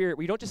with the Spirit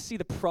where you don't just see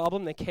the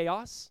problem, the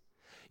chaos.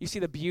 You see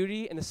the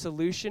beauty and the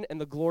solution and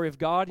the glory of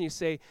God, and you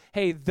say,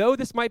 hey, though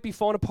this might be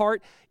falling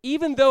apart,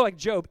 even though, like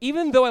Job,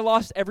 even though I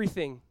lost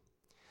everything,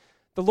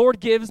 the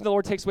Lord gives and the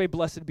Lord takes away,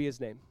 blessed be his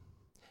name.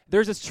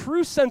 There's this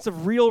true sense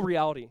of real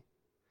reality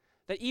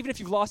that even if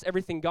you've lost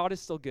everything, God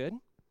is still good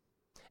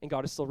and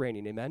God is still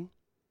reigning, amen?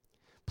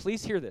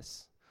 Please hear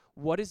this.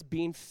 What is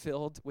being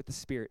filled with the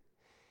Spirit?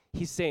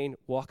 He's saying,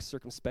 walk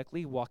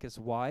circumspectly, walk as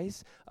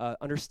wise,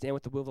 understand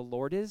what the will of the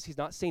Lord is. He's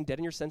not saying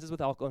deaden your senses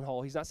with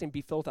alcohol. He's not saying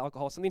be filled with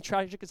alcohol. Something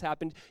tragic has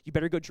happened, you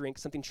better go drink.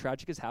 Something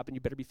tragic has happened,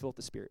 you better be filled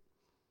with the Spirit.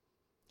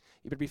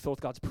 You better be filled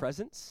with God's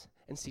presence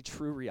and see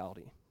true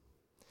reality.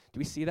 Do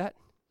we see that?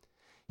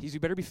 You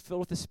better be filled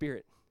with the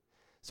Spirit.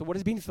 So what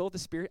is being filled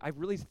with the Spirit? I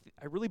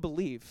really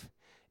believe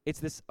it's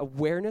this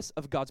awareness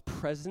of God's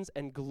presence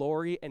and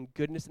glory and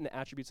goodness and the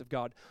attributes of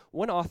God.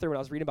 One author, when I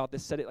was reading about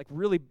this, said it like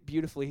really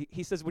beautifully.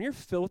 He says, when you're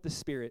filled with the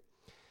Spirit,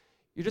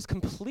 you're just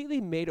completely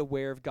made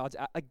aware of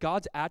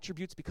God's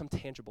attributes become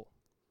tangible.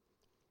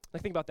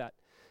 Like, think about that.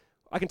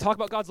 I can talk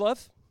about God's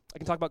love. I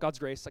can talk about God's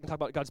grace. I can talk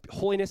about God's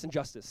holiness and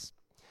justice.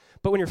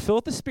 But when you're filled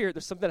with the Spirit,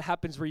 there's something that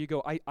happens where you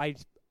go, I'm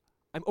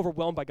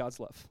overwhelmed by God's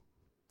love.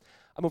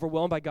 I'm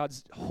overwhelmed by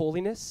God's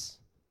holiness.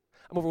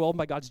 I'm overwhelmed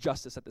by God's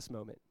justice at this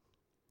moment.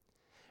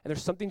 And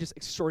there's something just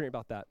extraordinary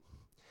about that.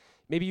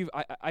 Maybe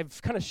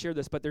I've kind of shared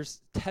this, but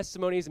there's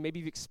testimonies, and maybe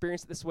you've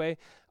experienced it this way.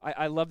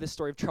 I love this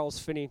story of Charles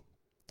Finney.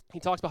 He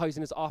talks about how he's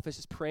in his office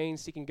just praying,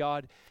 seeking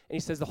God, and he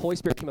says the Holy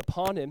Spirit came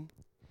upon him,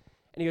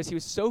 and he goes, he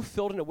was so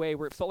filled in a way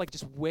where it felt like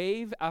just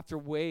wave after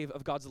wave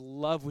of God's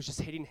love was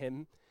just hitting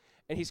him,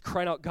 and he's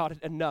crying out, God,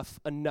 enough,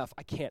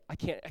 I can't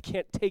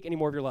take any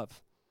more of your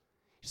love.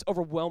 Just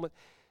overwhelmed.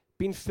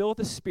 Being filled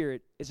with the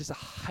Spirit is just a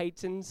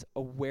heightened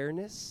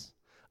awareness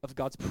of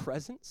God's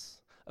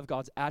presence, of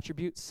God's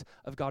attributes,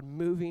 of God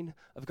moving,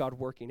 of God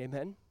working.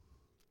 Amen?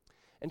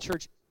 And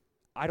church,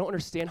 I don't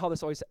understand how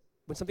this always,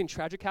 when something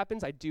tragic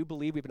happens, I do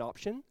believe we have an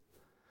option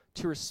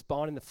to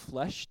respond in the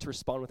flesh, to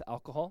respond with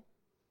alcohol.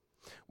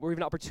 Where we have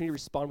an opportunity to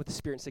respond with the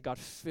Spirit and say, God,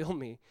 fill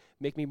me,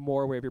 make me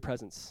more aware of your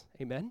presence.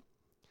 Amen?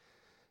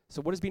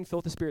 So what is being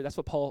filled with the Spirit? That's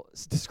what Paul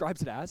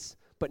describes it as.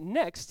 But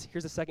next,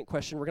 here's the second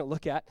question we're going to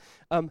look at.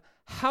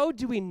 How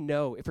do we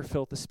know if we're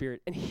filled with the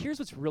Spirit? And here's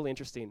what's really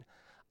interesting.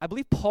 I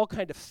believe Paul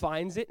kind of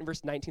defines it in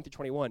verse 19 through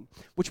 21,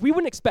 which we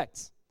wouldn't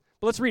expect.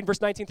 But let's read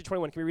verse 19 through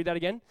 21. Can we read that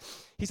again?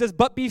 He says,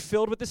 but be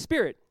filled with the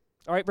Spirit.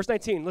 All right, verse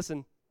 19,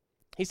 listen.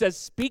 He says,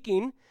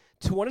 speaking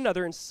to one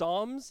another in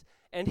psalms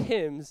and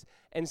hymns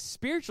and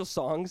spiritual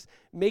songs,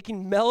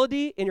 making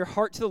melody in your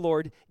heart to the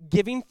Lord,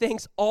 giving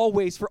thanks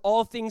always for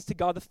all things to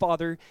God the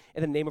Father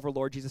in the name of our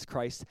Lord Jesus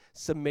Christ,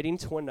 submitting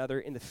to one another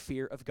in the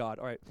fear of God.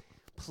 All right,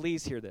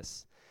 please hear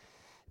this.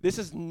 This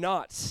is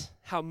not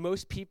how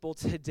most people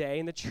today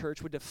in the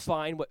church would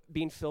define what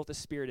being filled with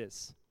the Spirit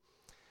is.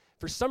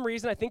 For some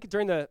reason, I think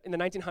in the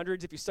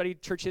 1900s, if you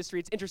studied church history,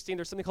 it's interesting.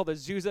 There's something called the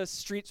Azusa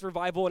Streets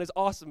Revival, and it's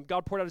awesome.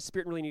 God poured out His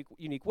Spirit in really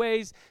unique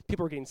ways.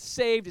 People were getting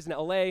saved. It's in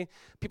L.A.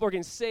 People were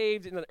getting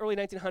saved in the early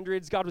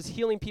 1900s. God was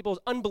healing people. It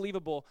was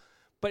unbelievable.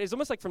 But it's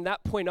almost like from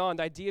that point on,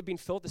 the idea of being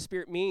filled with the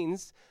Spirit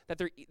means that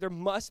there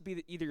must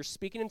be either you're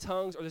speaking in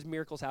tongues or there's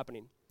miracles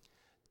happening.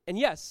 And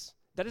yes,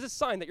 that is a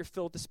sign that you're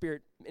filled with the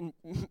Spirit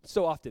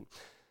so often.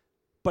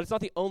 But it's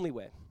not the only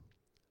way.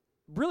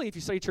 Really, if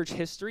you study church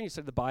history and you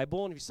study the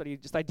Bible and if you study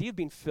just the idea of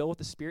being filled with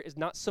the Spirit is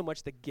not so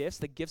much the gifts.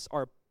 The gifts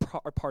are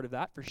part of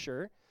that for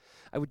sure.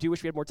 I do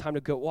wish we had more time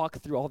to go walk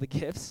through all the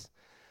gifts.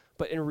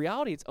 But in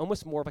reality, it's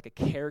almost more of like a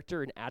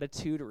character, an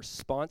attitude, a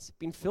response.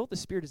 Being filled with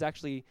the Spirit is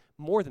actually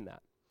more than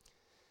that.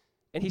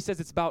 And he says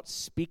it's about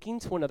speaking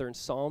to one another in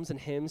psalms and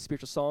hymns,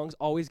 spiritual songs,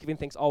 always giving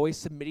thanks, always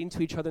submitting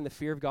to each other in the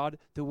fear of God.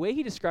 The way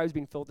he describes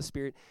being filled with the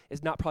Spirit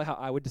is not probably how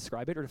I would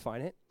describe it or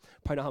define it.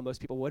 Probably not how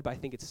most people would, but I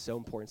think it's so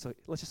important. So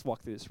let's just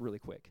walk through this really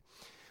quick.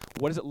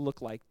 What does it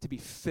look like to be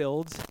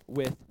filled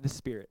with the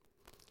Spirit?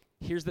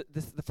 Here's the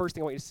first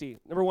thing I want you to see.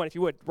 Number one, if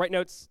you would, write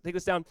notes, take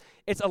this down.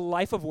 It's a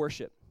life of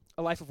worship,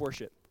 a life of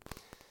worship.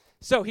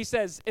 So he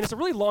says, and it's a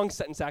really long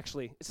sentence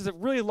actually. This is a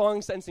really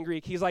long sentence in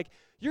Greek. He's like,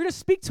 you're going to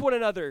speak to one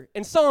another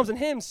in psalms and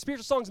hymns,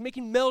 spiritual songs,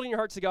 making melody in your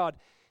heart to God.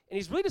 And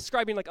he's really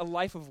describing like a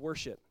life of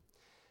worship.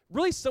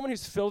 Really someone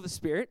who's filled with the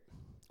Spirit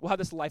will have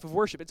this life of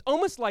worship. It's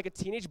almost like a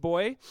teenage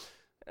boy,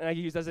 and I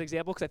use that as an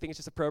example because I think it's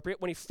just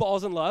appropriate, when he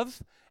falls in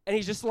love and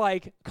he's just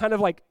like kind of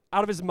like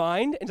out of his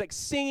mind and like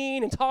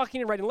singing and talking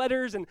and writing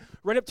letters and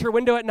running up to her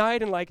window at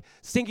night and like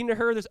singing to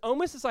her. There's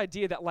almost this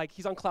idea that like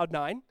he's on cloud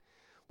nine.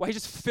 Why he's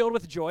just filled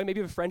with joy. Maybe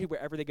you have a friend who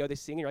wherever they go, they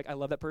sing. And you're like, I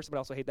love that person, but I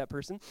also hate that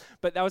person.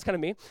 But that was kind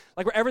of me.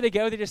 Like wherever they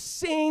go, they just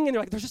sing. And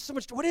they're like, there's just so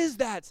much. What is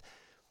that?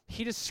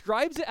 He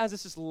describes it as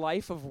this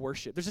life of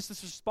worship. There's just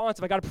this response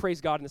of, I got to praise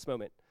God in this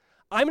moment.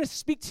 I'm going to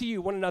speak to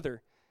you, one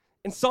another,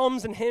 in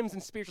psalms and hymns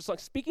and spiritual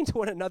songs, speaking to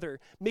one another,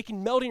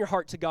 making melody in your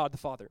heart to God the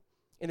Father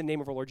in the name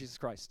of our Lord Jesus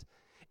Christ.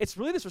 It's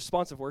really this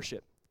response of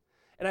worship.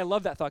 And I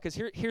love that thought because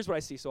here's what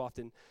I see so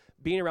often.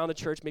 Being around the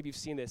church, maybe you've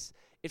seen this.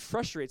 It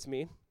frustrates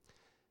me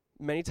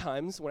many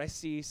times when I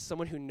see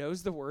someone who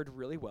knows the word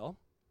really well,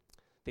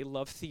 they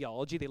love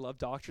theology, they love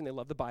doctrine, they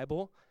love the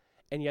Bible,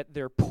 and yet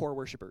they're poor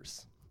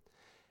worshipers.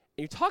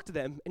 And you talk to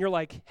them, and you're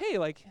like, hey,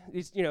 like,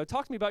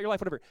 talk to me about your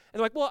life, whatever. And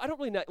they're like, well, I don't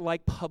really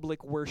like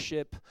public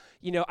worship.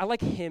 I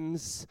like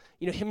hymns.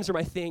 Hymns are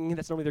my thing.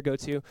 That's normally their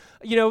go-to.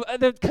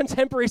 The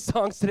contemporary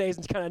songs today is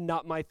kind of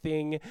not my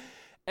thing.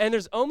 And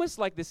there's almost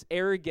like this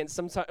arrogance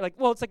sometimes. Like,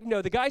 well, it's like,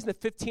 no, the guys in the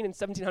 15 and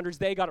 1700s,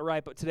 they got it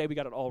right, but today we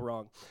got it all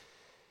wrong.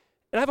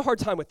 And I have a hard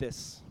time with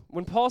this.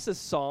 When Paul says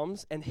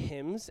psalms and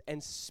hymns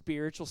and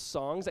spiritual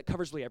songs, that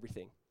covers really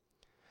everything.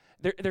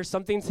 There's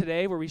something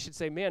today where we should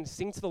say, man,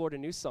 sing to the Lord a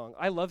new song.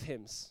 I love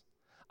hymns.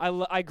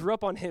 I grew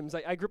up on hymns.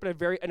 I grew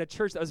up in a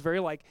church that was very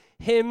like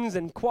hymns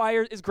and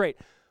choir is great.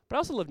 But I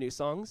also love new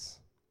songs.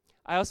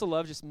 I also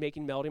love just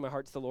making melody in my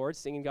heart to the Lord,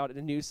 singing God in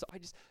a new song.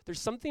 There's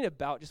something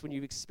about just when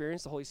you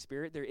experience the Holy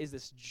Spirit, there is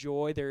this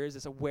joy, there is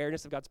this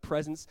awareness of God's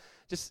presence.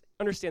 Just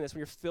understand this. When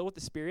you're filled with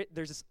the Spirit,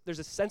 there's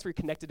a sense where you're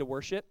connected to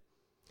worship.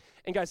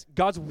 And guys,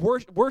 God's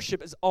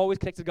worship is always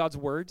connected to God's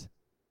word.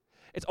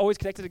 It's always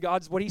connected to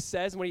God's, what he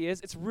says and what he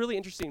is. It's really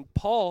interesting.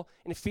 Paul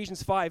in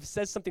Ephesians 5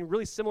 says something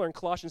really similar in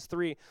Colossians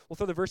 3. We'll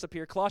throw the verse up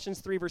here.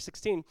 Colossians 3, verse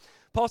 16.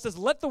 Paul says,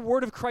 let the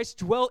word of Christ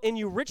dwell in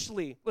you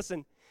richly.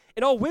 Listen,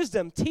 In all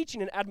wisdom,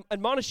 teaching and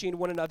admonishing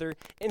one another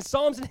in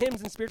psalms and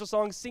hymns and spiritual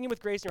songs, singing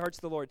with grace in your hearts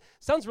to the Lord.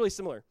 Sounds really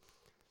similar.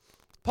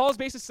 Paul's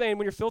basically saying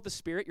when you're filled with the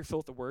Spirit, you're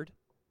filled with the Word.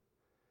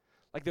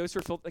 Like those who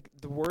are filled, like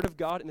the Word of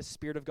God and the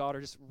Spirit of God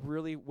are just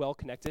really well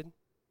connected.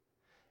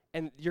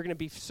 And you're going to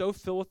be so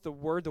filled with the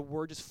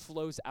Word just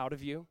flows out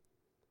of you.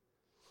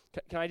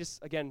 Can I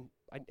just, again,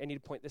 I need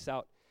to point this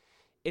out.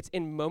 It's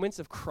in moments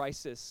of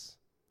crisis.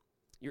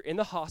 You're in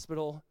the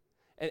hospital,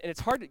 and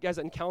it's hard, guys,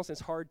 in counseling,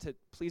 it's hard to,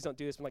 please don't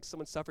do this when like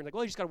someone's suffering, like,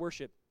 well, you just got to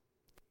worship.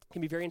 It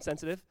can be very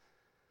insensitive.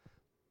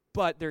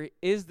 But there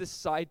is this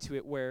side to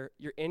it where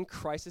you're in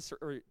crisis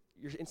or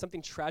you're in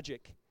something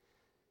tragic,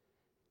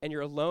 and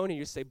you're alone, and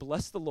you just say,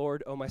 bless the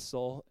Lord, O my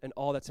soul, and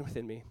all that's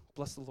within me.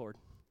 Bless the Lord.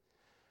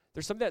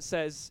 There's something that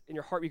says in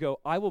your heart, you go,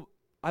 I will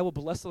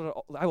bless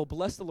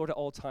the Lord at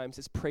all times.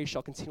 His praise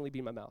shall continually be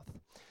in my mouth.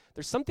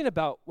 There's something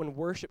about when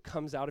worship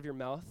comes out of your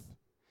mouth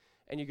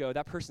and you go,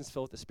 that person's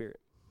filled with the Spirit.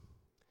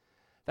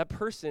 That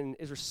person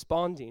is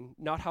responding,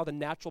 not how the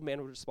natural man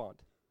would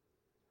respond.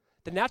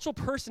 The natural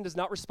person does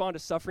not respond to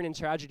suffering and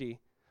tragedy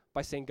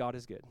by saying God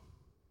is good.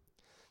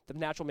 The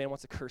natural man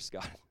wants to curse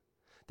God.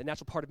 The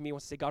natural part of me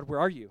wants to say, God, where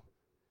are you?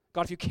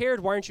 God, if you cared,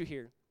 why aren't you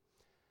here?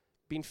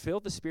 Being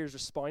filled with the Spirit is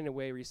responding in a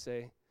way where you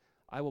say,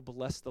 I will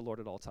bless the Lord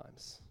at all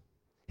times.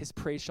 His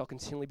praise shall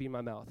continually be in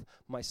my mouth.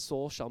 My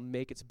soul shall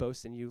make its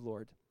boast in you,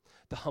 Lord.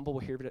 The humble will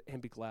hear it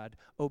and be glad.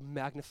 Oh,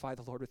 magnify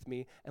the Lord with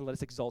me, and let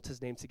us exalt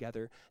his name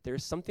together. There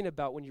is something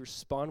about when you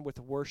respond with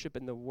worship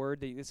and the word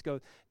that you just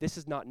go, this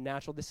is not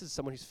natural. This is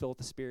someone who's filled with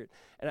the Spirit.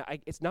 And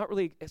it's not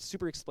really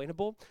super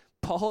explainable.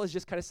 Paul is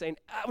just kind of saying,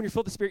 when you're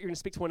filled with the Spirit, you're going to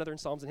speak to one another in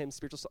psalms and hymns,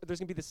 there's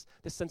going to be this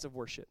sense of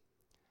worship.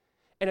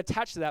 And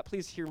attached to that,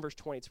 please hear in verse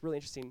 20. It's really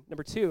interesting.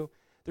 Number 2,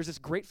 there's this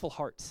grateful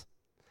heart.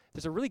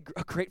 There's a really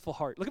grateful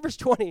heart. Look at verse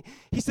 20.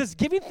 He says,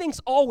 giving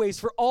thanks always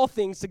for all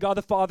things to God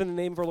the Father in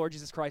the name of our Lord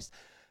Jesus Christ.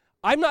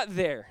 I'm not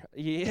there.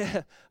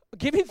 Yeah.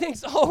 Giving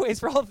thanks always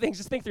for all things.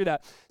 Just think through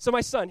that. So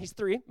my son, he's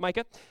 3,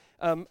 Micah.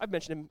 I've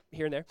mentioned him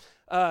here and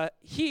there.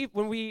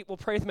 When we will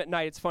pray with him at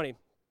night, it's funny.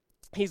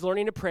 He's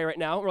learning to pray right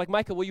now. We're like,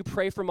 Micah, will you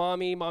pray for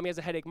mommy? Mommy has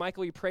a headache. Micah,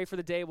 will you pray for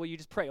the day? Will you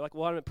just pray? Like,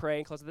 well, I'm going to pray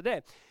and close the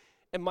day.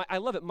 And I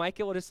love it.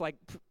 Micah will just like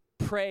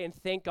pray and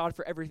thank God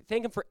for everything.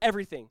 Thank him for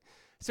everything.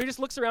 So he just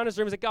looks around his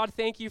room and is like, God,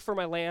 thank you for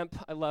my lamp.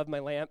 I love my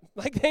lamp.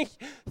 Like,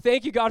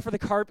 thank you, God, for the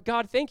carpet.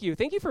 God, thank you.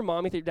 Thank you for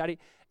mommy, thank you, daddy.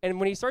 And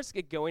when he starts to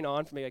get going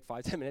on for maybe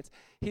like 5-10 minutes,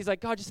 he's like,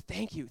 God, just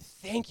thank you.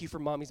 Thank you for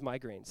mommy's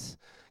migraines.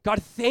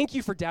 God, thank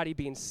you for daddy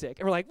being sick.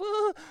 And we're like,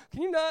 well,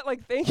 can you not,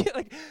 like, thank you?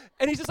 Like,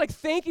 and he's just like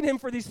thanking him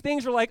for these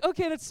things. We're like,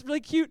 okay, that's really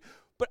cute.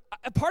 But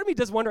a part of me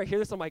does wonder, I hear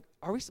this, I'm like,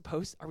 are we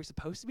supposed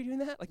to be doing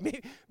that?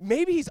 Like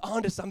maybe he's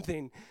onto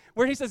something.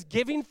 Where he says,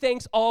 giving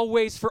thanks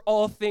always for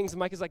all things. And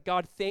Mike is like,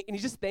 God, and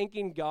he's just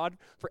thanking God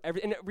for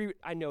everything. And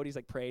I know he's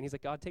like praying. He's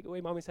like, God, take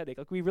away mommy's headache.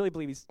 Like we really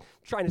believe he's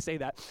trying to say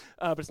that,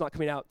 but it's not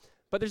coming out.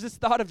 But there's this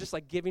thought of just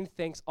like giving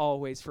thanks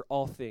always for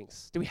all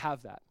things. Do we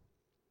have that?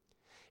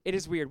 It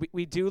is weird.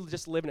 We do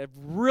just live in a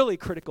really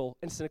critical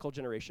and cynical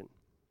generation.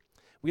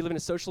 We live in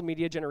a social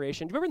media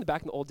generation. Do you remember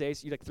in the old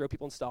days, you'd like throw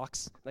people in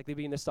stocks? Like they'd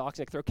be in the stocks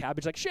and like throw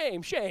cabbage, like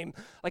shame, shame.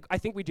 Like I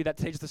think we do that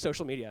today just the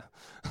social media.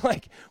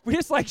 Like we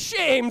just like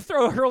shame,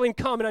 throw a hurling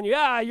comment on you.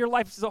 Your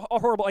life is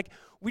horrible. Like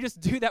we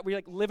just do that. We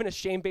like live in a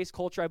shame-based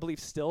culture, I believe,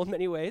 still in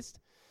many ways.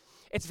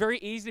 It's very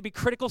easy to be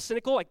critical,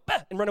 cynical, like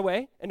bah, and run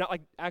away and not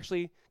like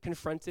actually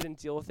confront it and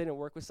deal with it and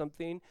work with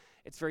something.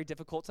 It's very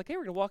difficult. It's like, hey,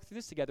 we're gonna walk through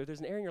this together.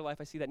 There's an area in your life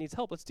I see that needs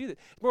help. Let's do this.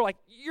 We're like,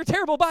 you're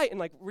terrible, bye. And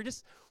like we're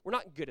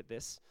not good at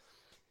this.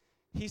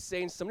 He's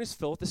saying someone who's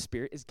filled with the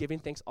Spirit is giving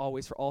thanks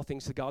always for all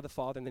things to God the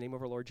Father in the name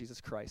of our Lord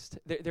Jesus Christ.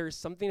 There is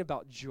something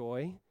about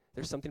joy.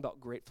 There's something about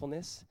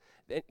gratefulness.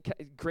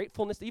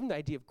 Gratefulness, even the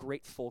idea of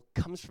grateful,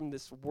 comes from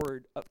this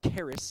word of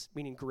charis,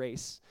 meaning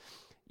grace.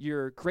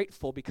 You're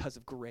grateful because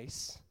of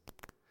grace.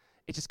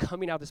 It's just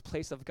coming out of this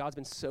place of God's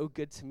been so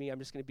good to me. I'm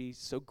just going to be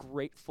so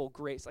grateful,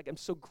 grace. Like I'm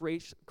so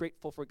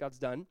grateful for what God's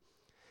done.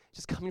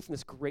 Just coming from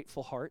this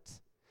grateful heart.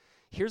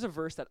 Here's a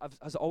verse that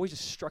has always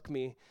just struck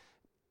me.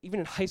 Even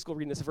in high school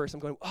reading this verse, I'm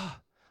going,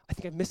 I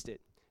think I missed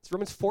it. It's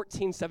Romans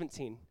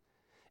 14:17.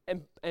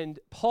 And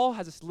Paul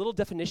has this little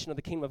definition of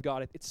the kingdom of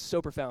God. It's so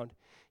profound.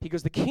 He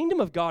goes, the kingdom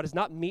of God is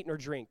not meat nor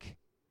drink,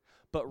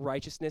 but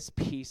righteousness,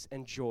 peace,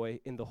 and joy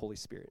in the Holy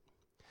Spirit.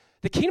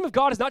 The kingdom of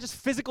God is not just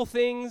physical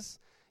things.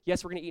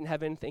 Yes, we're going to eat in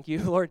heaven. Thank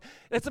you, Lord.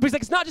 He's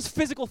like, it's not just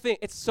physical thing.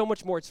 It's so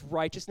much more. It's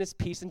righteousness,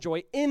 peace, and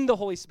joy in the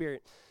Holy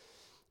Spirit.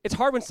 It's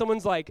hard when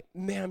someone's like,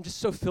 man, I'm just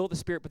so filled with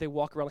the Spirit, but they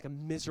walk around like a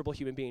miserable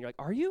human being. You're like,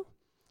 are you?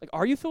 Like,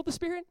 are you filled with the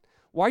Spirit?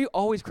 Why are you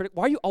always critical?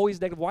 Why are you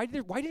always negative? Why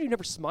did you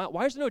never smile?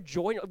 Why is there no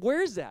joy?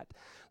 Where is that?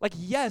 Like,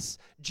 yes,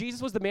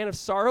 Jesus was the man of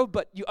sorrow,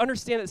 but you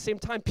understand at the same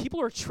time,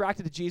 people are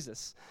attracted to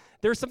Jesus.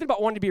 There's something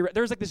about wanting to be,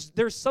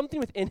 there's something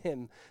within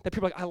him that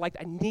people are like,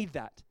 I need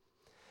that.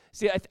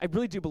 See, I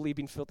really do believe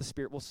being filled with the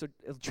Spirit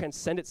it'll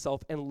transcend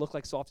itself and look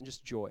like so often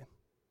just joy.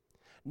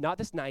 Not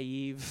this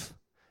naive,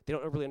 they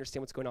don't really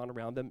understand what's going on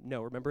around them.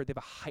 No, remember, they have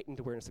a heightened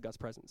awareness of God's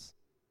presence.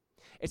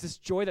 It's this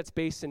joy that's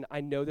based in,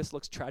 I know this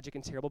looks tragic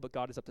and terrible, but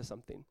God is up to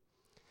something.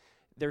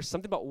 there's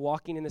something about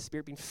walking in the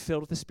Spirit, being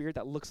filled with the Spirit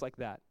that looks like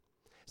that.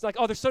 It's like,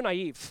 oh, they're so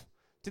naive.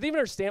 Do they even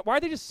understand? Why are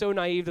they just so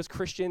naive, those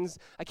Christians?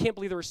 I can't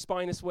believe they're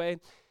responding this way.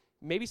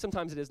 Maybe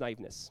sometimes it is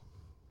naiveness.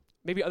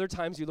 Maybe other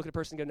times you look at a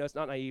person and go, no, it's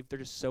not naive. They're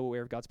just so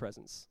aware of God's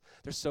presence.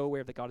 They're so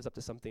aware that God is up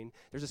to something.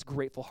 There's this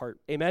grateful heart.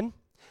 Amen?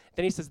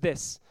 Then he says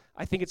this.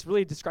 I think it's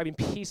really describing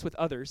peace with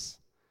others.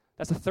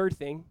 That's the third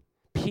thing,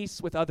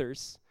 peace with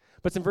others.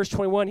 But it's in verse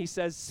 21, he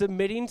says,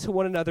 submitting to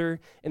one another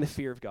in the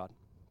fear of God.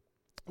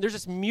 There's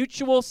this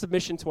mutual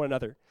submission to one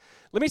another.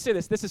 Let me say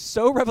this. This is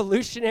so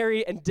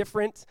revolutionary and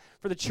different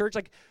for the church.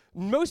 Like,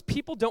 most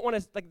people don't want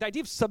to, like, the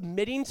idea of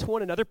submitting to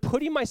one another,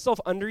 putting myself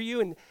under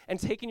you and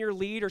taking your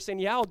lead or saying,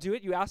 yeah, I'll do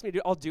it. You asked me to do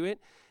it, I'll do it.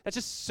 That's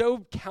just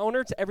so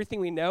counter to everything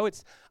we know.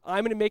 It's,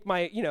 I'm going to make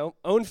my,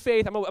 own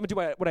faith. I'm going to do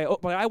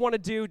what I want to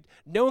do.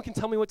 No one can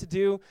tell me what to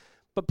do.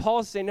 But Paul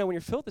is saying, no, when you're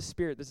filled with the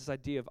Spirit, there's this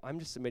idea of I'm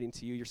just submitting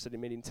to you, you're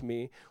submitting to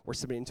me, we're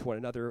submitting to one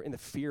another in the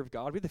fear of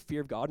God. We have the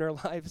fear of God in our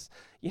lives.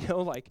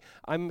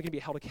 I'm going to be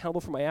held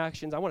accountable for my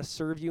actions. I want to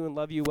serve you and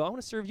love you well. I want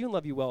to serve you and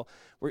love you well.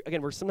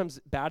 We're sometimes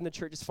bad in the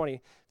church. It's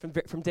funny.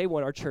 From day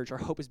one, our church, our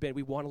hope has been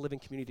we want to live in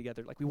community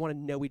together. Like, we want to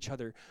know each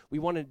other. We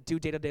want to do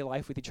day-to-day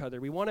life with each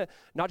other. We want to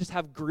not just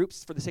have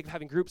groups for the sake of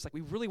having groups. Like, we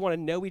really want to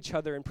know each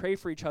other and pray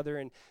for each other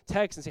and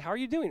text and say, how are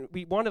you doing?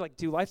 We want to,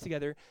 do life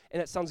together,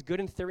 and that sounds good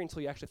in theory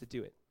until you actually have to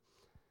do it.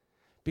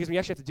 Because when you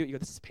actually have to do it, you go,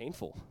 this is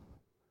painful.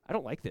 I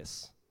don't like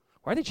this.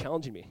 Why are they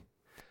challenging me?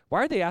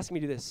 Why are they asking me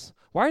to do this?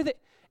 Why are they?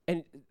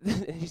 And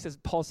he says,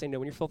 Paul's saying, no,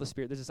 when you're filled with the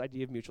Spirit, there's this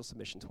idea of mutual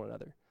submission to one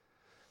another.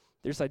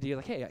 There's this idea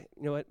like, hey,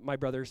 you know what? My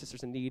brother or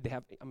sister's in need.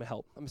 I'm going to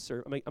help. I'm going to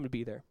serve. I'm going to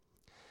be there.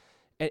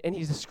 And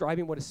he's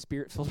describing what a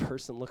Spirit-filled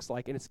person looks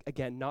like. And it's,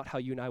 again, not how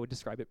you and I would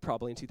describe it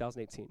probably in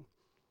 2018.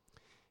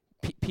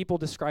 People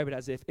describe it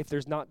as if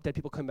there's not dead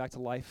people coming back to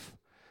life,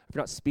 if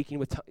you're not speaking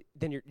with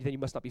then you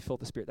must not be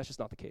filled with the Spirit. That's just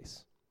not the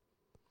case.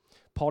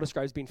 Paul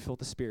describes being filled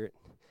with the Spirit,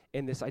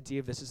 and this idea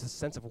of this is a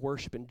sense of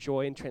worship and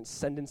joy and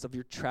transcendence of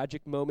your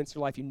tragic moments in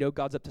your life. You know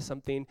God's up to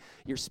something.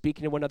 You're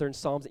speaking to one another in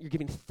Psalms. You're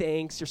giving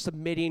thanks. You're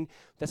submitting.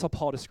 That's how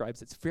Paul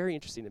describes it. It's very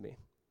interesting to me.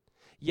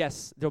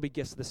 Yes, there will be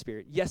gifts of the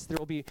Spirit. Yes, there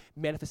will be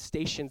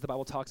manifestations the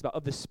Bible talks about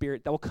of the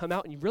Spirit that will come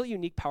out in really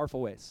unique, powerful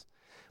ways.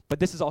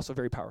 But this is also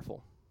very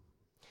powerful.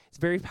 It's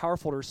very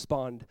powerful to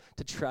respond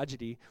to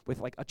tragedy with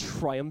like a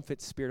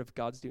triumphant spirit of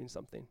God's doing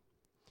something.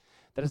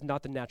 That is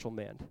not the natural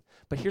man.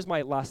 But here's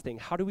my last thing.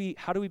 How do we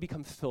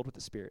become filled with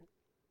the Spirit?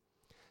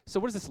 So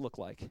what does this look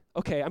like?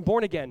 Okay, I'm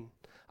born again.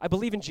 I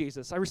believe in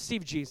Jesus. I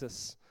receive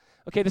Jesus.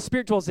 Okay, the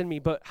Spirit dwells in me,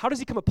 but how does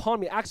he come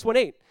upon me? Acts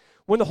 1:8.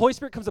 When the Holy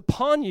Spirit comes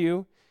upon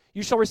you,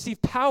 you shall receive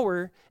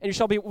power, and you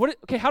shall be,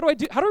 how do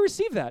I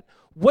receive that?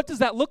 What does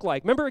that look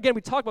like? Remember, again,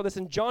 we talked about this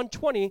in John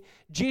 20.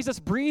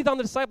 Jesus breathed on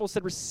the disciples,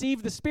 said,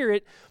 receive the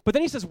Spirit, but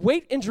then he says,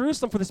 wait in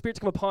Jerusalem for the Spirit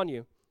to come upon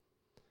you.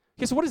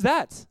 Okay, so what is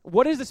that?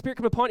 What is the Spirit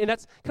come upon? And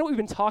that's kind of what we've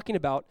been talking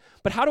about.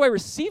 But how do I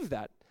receive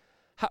that?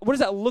 What does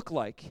that look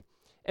like?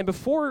 And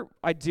before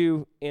I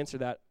do answer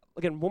that,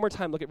 again, one more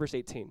time, look at verse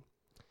 18.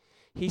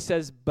 He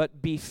says,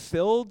 but be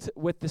filled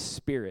with the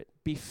Spirit.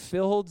 Be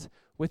filled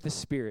with the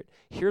Spirit.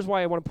 Here's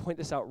why I want to point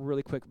this out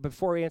really quick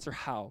before I answer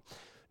how.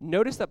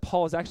 Notice that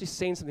Paul is actually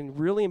saying something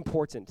really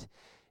important.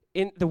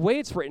 In the way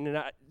it's written,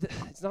 and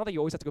it's not that you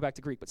always have to go back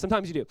to Greek, but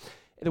sometimes you do.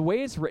 The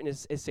way it's written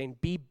is saying,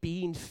 be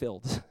being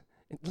filled.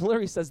 It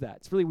literally says that.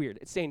 It's really weird.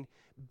 It's saying,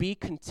 be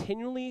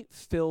continually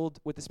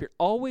filled with the Spirit.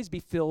 Always be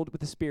filled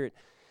with the Spirit.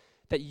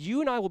 That you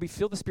and I will be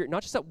filled with the Spirit,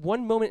 not just at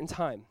one moment in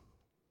time.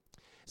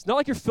 It's not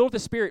like you're filled with the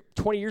Spirit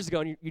 20 years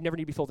ago and you never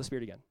need to be filled with the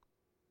Spirit again.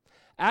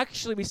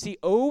 Actually, we see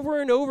over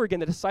and over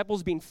again the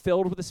disciples being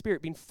filled with the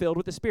Spirit, being filled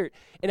with the Spirit.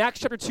 In Acts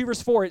chapter 2,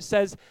 verse 4, it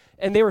says,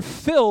 and they were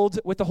filled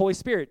with the Holy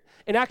Spirit.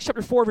 In Acts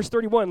chapter 4, verse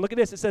 31, look at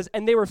this. It says,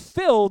 and they were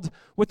filled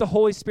with the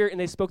Holy Spirit,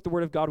 and they spoke the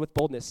word of God with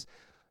boldness.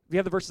 We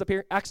have the verses up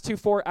here. Acts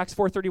 2:4, Acts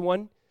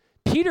 4:31.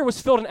 Peter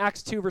was filled in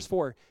Acts 2, verse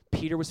 4.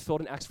 Peter was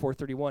filled in Acts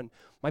 4:31.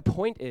 My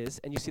point is,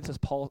 and you see this as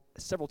Paul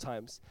several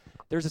times,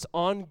 there's this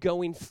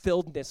ongoing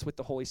filledness with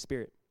the Holy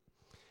Spirit.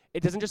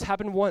 It doesn't just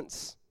happen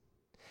once.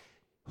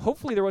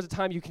 Hopefully there was a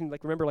time you can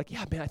remember,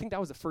 yeah, man, I think that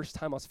was the first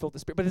time I was filled with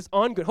the Spirit. But it's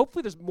ongoing.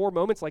 Hopefully there's more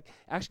moments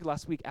actually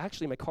last week,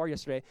 in my car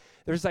yesterday,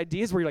 there's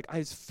ideas where you're I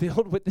was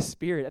filled with the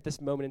Spirit at this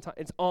moment in time.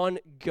 It's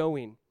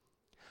ongoing.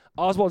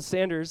 Oswald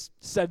Sanders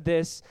said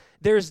this,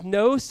 there's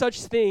no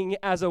such thing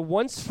as a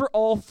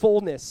once-for-all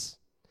fullness.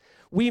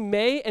 We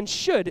may and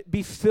should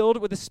be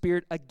filled with the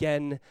Spirit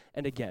again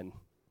and again.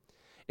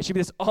 It should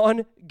be this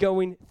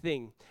ongoing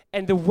thing.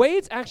 And the way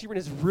it's actually written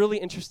is really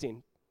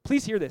interesting.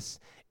 Please hear this.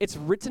 It's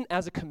written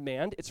as a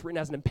command. It's written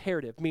as an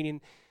imperative,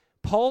 meaning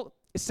Paul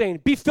is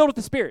saying, be filled with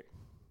the Spirit.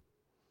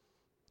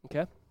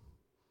 Okay?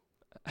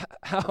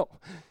 How?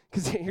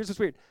 Because here's what's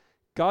weird.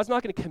 God's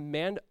not going to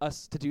command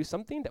us to do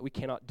something that we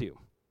cannot do.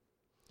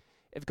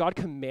 If God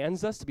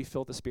commands us to be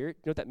filled with the Spirit,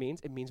 you know what that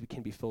means? It means we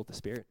can be filled with the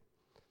Spirit.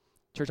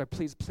 Church,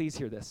 please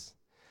hear this.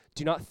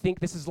 Do not think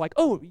this is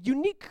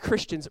unique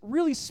Christians,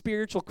 really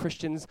spiritual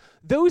Christians.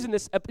 Those in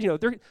this,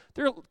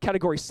 they're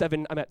category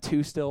 7. I'm at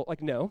 2 still.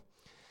 No.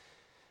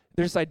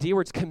 There's this idea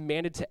where it's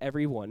commanded to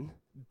everyone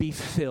be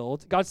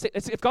filled.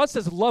 If God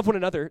says love one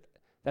another,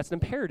 that's an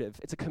imperative.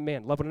 It's a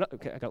command. Love one another.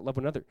 Okay, I got to love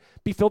one another.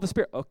 Be filled with the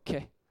Spirit.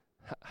 Okay,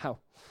 how?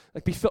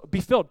 Like be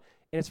filled.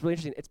 And it's really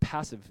interesting. It's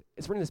passive.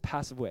 It's written in this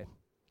passive way.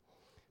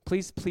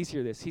 Please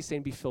hear this. He's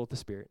saying be filled with the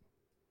Spirit.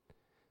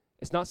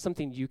 It's not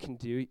something you can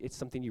do. It's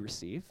something you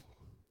receive.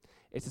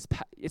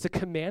 It's a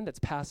command that's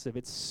passive.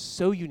 It's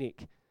so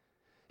unique.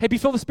 Hey, be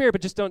filled with the Spirit,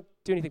 but just don't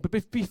do anything.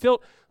 But be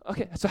filled.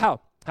 Okay, so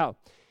how? How?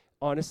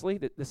 Honestly,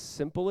 the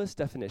simplest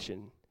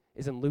definition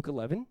is in Luke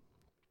 11.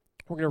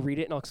 We're going to read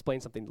it, and I'll explain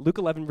something. Luke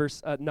 11,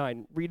 verse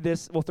 9. Read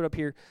this. We'll throw it up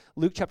here.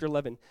 Luke chapter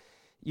 11.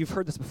 You've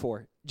heard this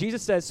before.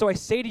 Jesus says, "So I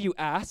say to you,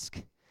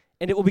 ask,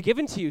 and it will be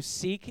given to you.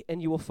 Seek,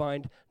 and you will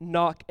find.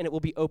 Knock, and it will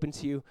be open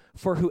to you.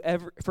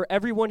 For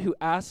everyone who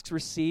asks,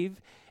 receive,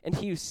 and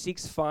he who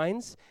seeks,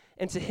 finds.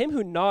 And to him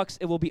who knocks,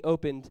 it will be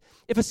opened.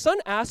 If a son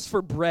asks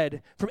for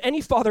bread from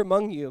any father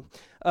among you,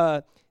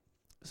 will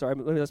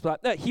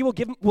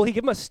he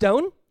give him a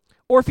stone?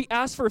 Or if he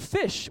asks for a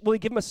fish, will he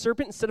give him a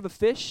serpent instead of a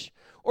fish?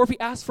 Or if he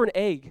asks for an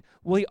egg,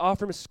 will he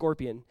offer him a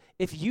scorpion?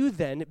 If you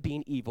then,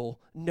 being evil,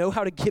 know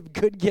how to give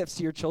good gifts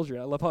to your children."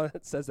 I love how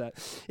it says that.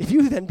 "If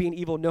you then, being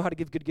evil, know how to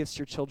give good gifts to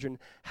your children,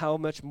 how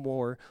much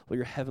more will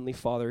your heavenly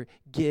Father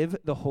give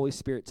the Holy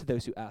Spirit to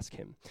those who ask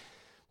him?"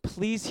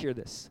 Please hear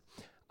this.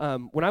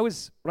 When I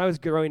was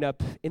growing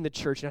up in the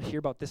church, and I'd hear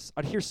about this,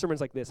 I'd hear sermons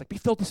like this, like, be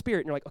filled with the Spirit.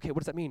 And you're like, okay, what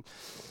does that mean?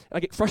 And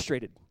I get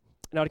frustrated.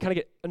 And I'd kind of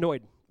get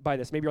annoyed by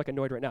this. Maybe you're like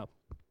annoyed right now.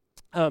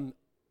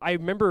 I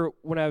remember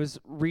when I was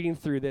reading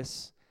through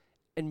this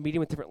and meeting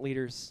with different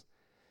leaders,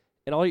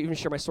 and I'll even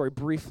share my story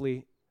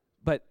briefly,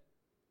 but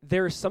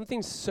there is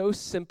something so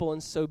simple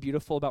and so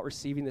beautiful about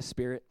receiving the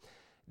Spirit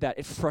that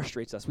it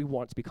frustrates us. We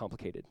want it to be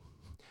complicated.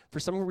 For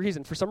some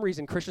reason,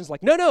 Christians are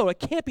like, no, it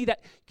can't be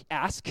that.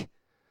 Ask.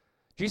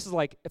 Jesus is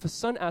like, if a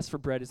son asks for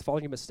bread, is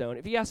following him a stone?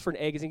 If he asks for an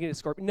egg, is he going to get a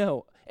scorpion?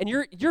 No. And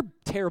you're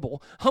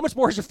terrible. How much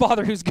more is your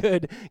Father who's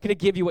good going to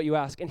give you what you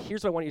ask? And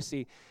here's what I want you to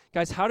see.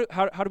 Guys, how do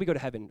we go to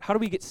heaven? How do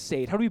we get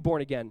saved? How do we be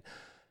born again?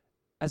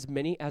 As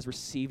many as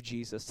receive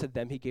Jesus, to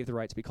them he gave the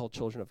right to be called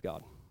children of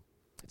God.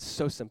 It's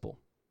so simple.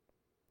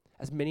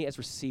 As many as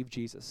receive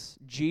Jesus.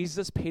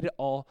 Jesus paid it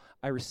all.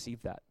 I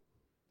received that.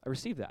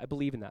 I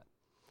believe in that.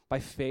 By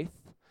faith,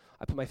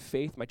 I put my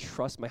faith, my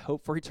trust, my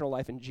hope for eternal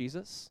life in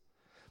Jesus.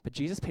 But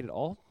Jesus paid it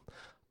all.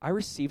 I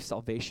received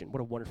salvation.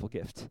 What a wonderful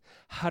gift.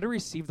 How to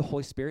receive the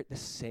Holy Spirit? The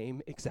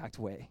same exact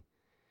way.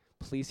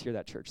 Please hear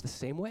that, church. The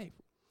same way.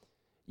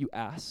 You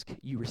ask,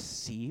 you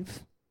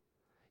receive.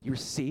 You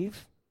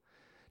receive.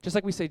 Just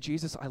like we say,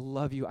 Jesus, I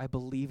love you. I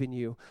believe in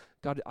you.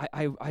 God,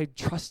 I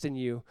trust in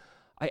you.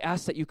 I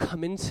ask that you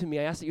come into me.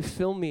 I ask that you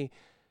fill me.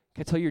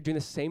 Can I tell you, you're doing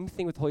the same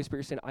thing with the Holy Spirit.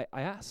 You're saying,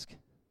 I ask.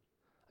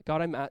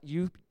 God, I'm at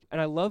you. And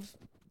I love,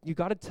 you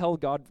got to tell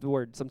God the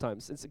word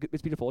sometimes.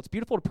 It's beautiful. It's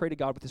beautiful to pray to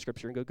God with the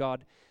scripture and go,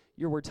 God,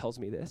 your word tells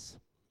me this,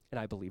 and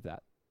I believe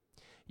that.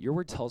 Your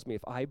word tells me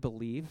if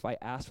I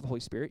ask for the Holy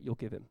Spirit, you'll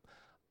give him.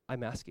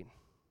 I'm asking.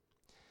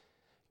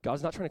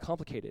 God's not trying to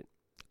complicate it.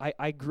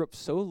 I grew up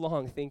so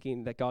long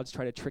thinking that God's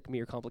trying to trick me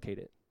or complicate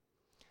it.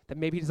 That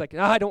maybe he's like,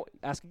 I don't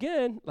ask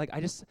again.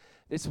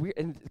 It's weird.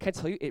 And can I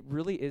tell you, it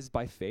really is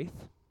by faith.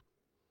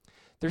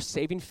 There's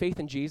saving faith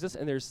in Jesus,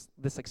 and there's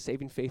this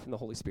saving faith in the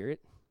Holy Spirit.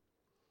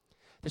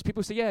 There's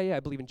people who say, yeah, I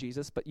believe in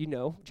Jesus, but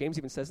James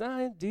even says,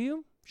 do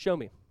you? Show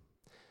me.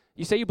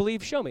 You say you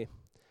believe, show me.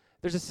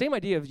 There's the same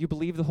idea of you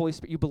believe the Holy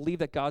Spirit, you believe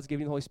that God's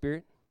giving you the Holy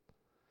Spirit.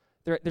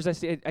 There's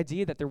this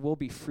idea that there will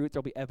be fruit,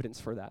 there'll be evidence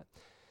for that.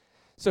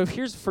 So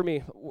here's for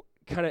me,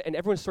 and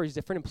everyone's story is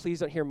different, and please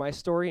don't hear my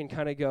story and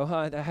kind of go,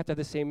 I have to have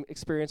the same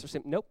experience or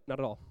same. Nope, not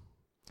at all.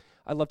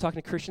 I love talking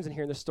to Christians and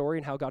hearing their story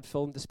and how God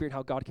filled them with the Spirit,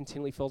 how God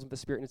continually fills them with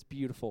the Spirit, and it's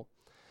beautiful.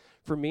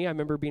 For me, I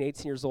remember being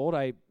 18 years old,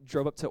 I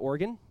drove up to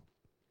Oregon.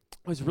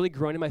 I was really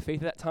growing in my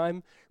faith at that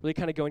time, really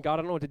kind of going, God, I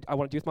don't know what I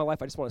want to do with my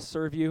life. I just want to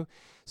serve you.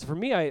 So for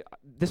me,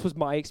 this was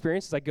my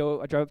experience. I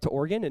drive up to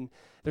Oregon, and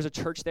there's a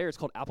church there. It's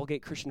called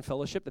Applegate Christian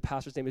Fellowship. The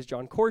pastor's name is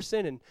John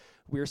Corson, and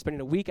we were spending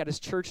a week at his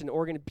church in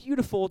Oregon. A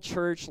beautiful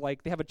church.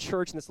 They have a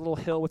church in this little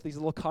hill with these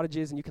little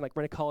cottages, and you can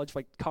rent a cottage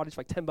for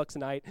 $10 a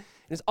night. And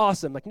it's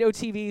awesome. No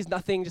TVs,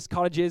 nothing, just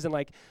cottages, and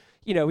I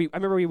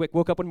remember we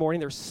woke up one morning,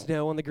 there was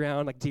snow on the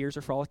ground, deers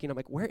are frolicking. I'm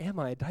like, where am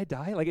I? Did I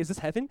die? Is this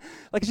heaven?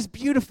 It's just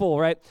beautiful,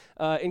 right?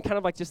 And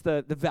kind of just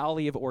the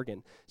valley of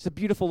Oregon. It's a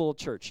beautiful little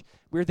church.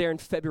 We were there in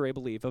February, I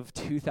believe, of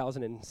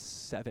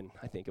 2007,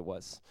 I think it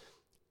was.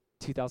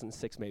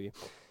 2006, maybe.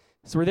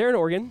 So we're there in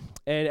Oregon,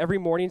 and every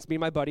morning, it's me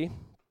and my buddy.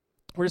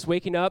 We're just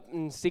waking up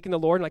and seeking the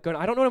Lord, and going,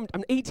 I don't know,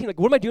 I'm 18,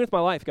 what am I doing with my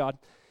life, God?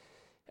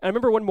 And I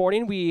remember one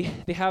morning,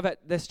 they have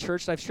at this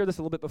church, and I've shared this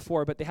a little bit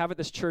before, but they have at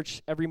this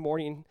church every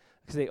morning,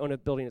 because they own a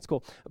building at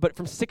school. But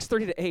from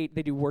 6:30 to 8,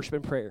 they do worship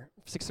and prayer.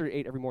 6:30 to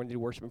 8 every morning, they do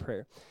worship and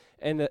prayer.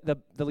 And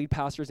the lead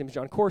pastor, his name is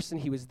John Corson.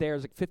 He was there.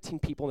 There's 15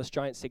 people in this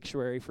giant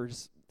sanctuary for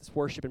this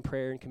worship and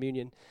prayer and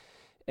communion.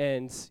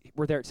 And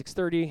we're there at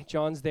 6:30.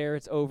 John's there.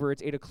 It's over.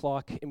 It's 8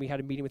 o'clock. And we had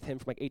a meeting with him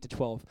from 8 to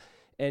 12.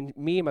 And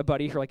me and my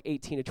buddy, who are like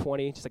 18 to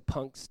 20, just like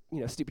punks,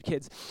 stupid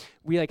kids,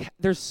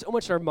 there's so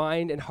much in our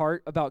mind and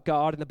heart about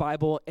God and the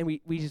Bible, and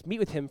we just meet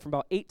with him from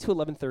about 8 to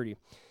 11:30.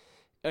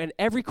 And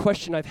every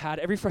question I've had,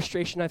 every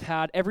frustration I've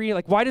had,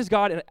 why does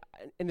God,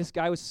 and this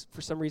guy was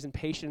for some reason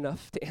patient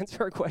enough to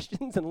answer our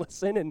questions and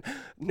listen, and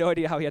no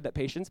idea how he had that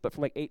patience, but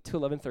from like 8 to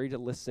 11:30 to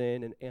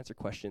listen and answer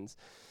questions.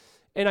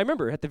 And I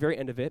remember at the very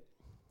end of it,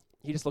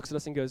 he just looks at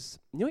us and goes,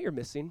 "You know what you're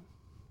missing?"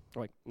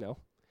 We're like, "No."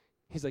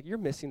 He's like, "You're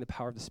missing the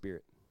power of the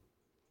Spirit."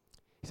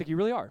 He's like, "You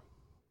really are.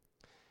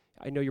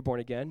 I know you're born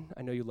again.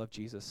 I know you love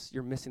Jesus.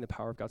 You're missing the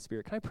power of God's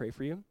Spirit. Can I pray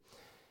for you?"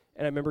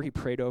 And I remember he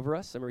prayed over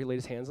us. I remember he laid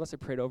his hands on us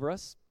and prayed over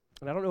us.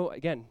 And I don't know,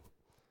 again,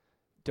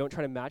 don't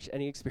try to match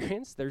any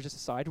experience. There's just a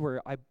side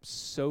where I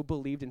so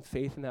believed in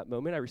faith in that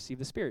moment, I received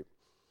the Spirit.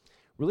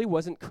 Really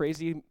wasn't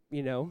crazy,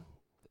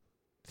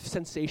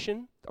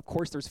 sensation. Of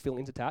course, there's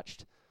feelings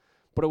attached,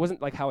 but it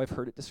wasn't like how I've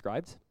heard it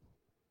described.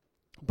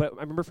 But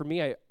I remember for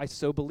me, I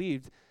so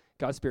believed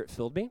God's Spirit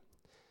filled me.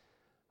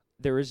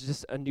 There was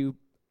just a new,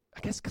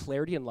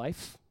 clarity in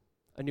life,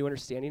 a new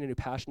understanding, a new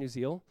passion, new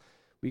zeal.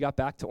 We got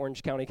back to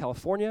Orange County,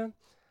 California.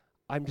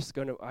 I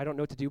don't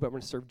know what to do, but I'm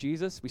going to serve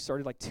Jesus. We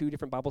started like 2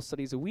 different Bible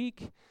studies a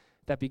week.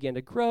 That began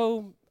to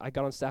grow. I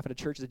got on staff at a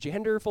church as a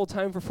janitor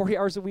full-time for 40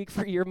 hours a week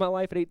for a year of my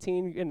life at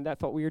 18, and that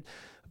felt weird.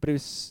 But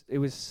it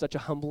was such a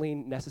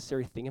humbling,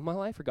 necessary thing in my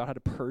life where God had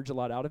to purge a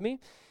lot out of me.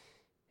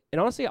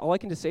 And honestly, all I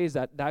can just say is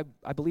that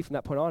I believe from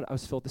that point on, I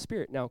was filled with the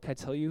Spirit. Now, can I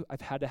tell you,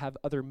 I've had to have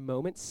other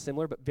moments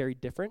similar but very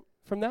different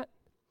from that.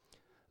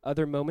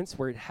 Other moments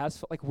where it has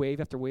felt like wave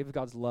after wave of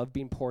God's love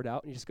being poured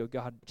out, and you just go,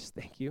 "God, just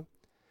thank you."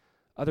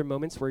 Other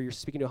moments where you're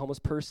speaking to a homeless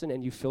person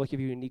and you feel like you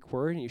have a unique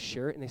word and you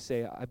share it and they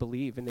say, "I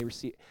believe," and they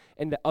receive.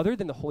 And other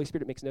than the Holy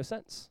Spirit, it makes no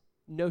sense.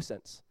 No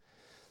sense.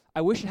 I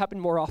wish it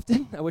happened more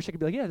often. I wish I could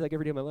be like, "Yeah, like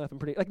every day of my life, I'm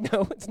pretty,"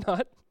 no, it's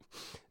not.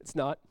 It's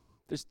not.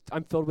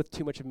 I'm filled with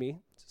too much of me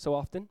so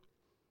often.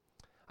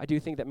 I do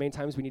think that many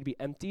times we need to be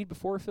emptied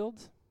before we're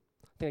filled.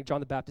 I think like John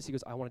the Baptist, he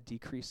goes, "I want to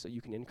decrease so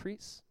you can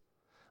increase."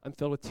 I'm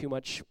filled with too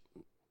much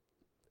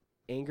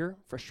anger,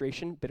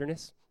 frustration,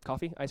 bitterness,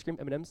 coffee, ice cream,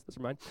 M&Ms, those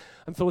are mine.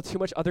 I'm filled with too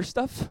much other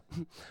stuff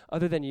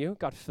other than you.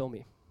 God, fill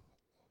me.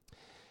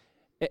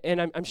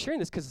 And I'm sharing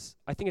this because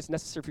I think it's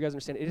necessary for you guys to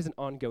understand it is an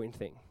ongoing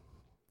thing.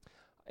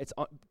 It's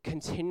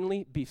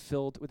continually be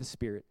filled with the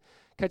Spirit.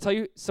 Can I tell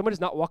you, someone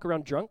does not walk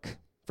around drunk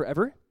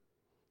forever.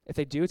 If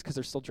they do, it's because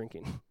they're still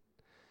drinking.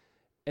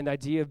 And the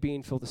idea of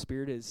being filled with the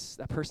Spirit is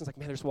that person's like,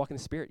 "Man, they're just walking in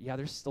the Spirit." Yeah,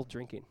 they're still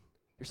drinking.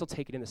 They're still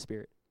taking in the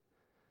Spirit.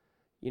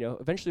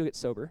 Eventually you'll get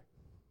sober,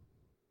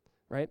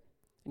 right?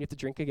 And you have to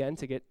drink again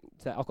to get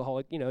to that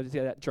alcoholic, to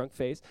get that drunk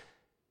phase.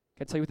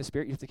 Can I tell you with the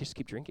Spirit, you have to just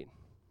keep drinking.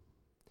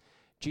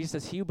 Jesus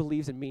says, "He who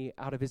believes in me,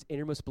 out of his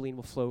innermost being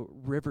will flow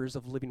rivers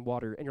of living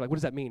water." And you're like, "What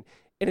does that mean?"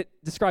 And it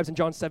describes in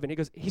John 7,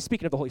 he's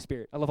speaking of the Holy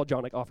Spirit. I love how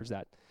John offers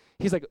that.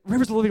 He's like,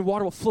 "Rivers of living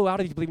water will flow out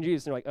of you if you believe in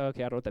Jesus." And you're like, "Oh,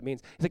 okay, I don't know what that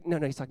means." He's like, no,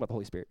 he's talking about the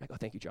Holy Spirit. Like, "Oh,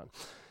 thank you, John."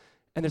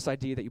 And this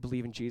idea that you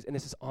believe in Jesus, and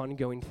this is an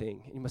ongoing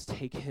thing. And you must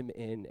take him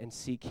in and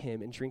seek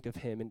him and drink of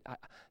him. And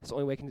that's the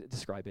only way I can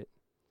describe it.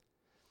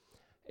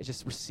 It's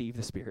just receive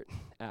the Spirit.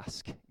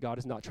 Ask. God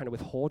is not trying to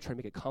withhold, trying to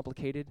make it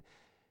complicated.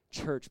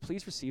 Church,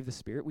 please receive the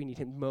Spirit. We need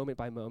him moment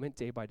by moment,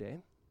 day by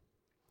day.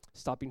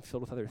 Stop being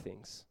filled with other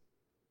things.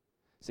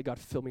 Say, "God,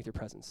 fill me with your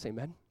presence."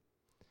 Amen.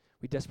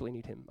 We desperately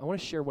need him. I want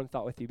to share one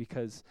thought with you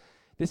because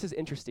this is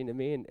interesting to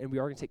me, and we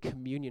are going to take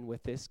communion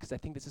with this because I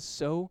think this is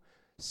so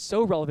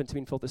relevant to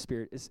being filled with the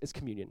Spirit is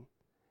communion.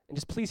 And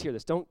just please hear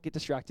this. Don't get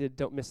distracted.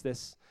 Don't miss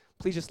this.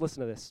 Please just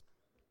listen to this.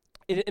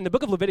 In the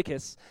book of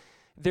Leviticus,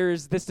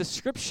 there's this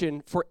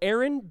description for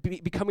Aaron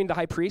becoming the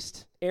high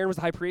priest. Aaron was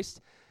the high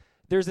priest.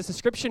 There's this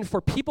description for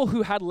people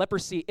who had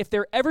leprosy. If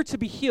they're ever to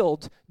be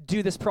healed,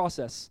 do this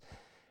process.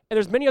 And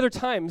there's many other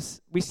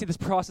times we see this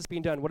process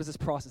being done. What is this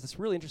process? It's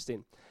really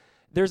interesting.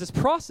 There's this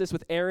process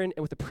with Aaron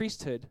and with the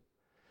priesthood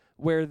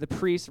where the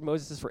priest, or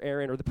Moses is for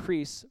Aaron, or the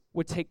priest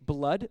would take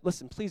blood.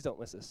 Listen, please don't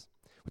miss this.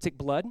 Would take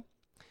blood,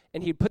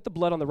 and he'd put the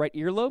blood on the right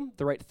earlobe,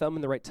 the right thumb,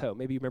 and the right toe.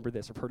 Maybe you remember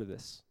this or heard of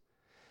this.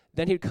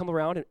 Then he'd come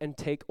around and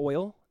take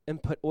oil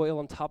and put oil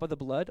on top of the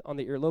blood, on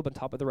the earlobe, on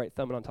top of the right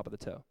thumb, and on top of the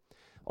toe.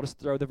 I'll just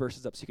throw the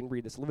verses up so you can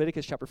read this.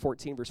 Leviticus chapter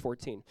 14, verse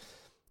 14.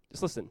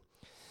 Just listen.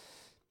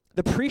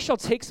 "The priest shall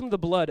take some of the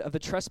blood of the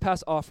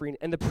trespass offering,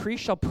 and the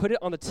priest shall put it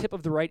on the tip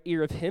of the right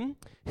ear of him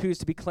who is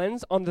to be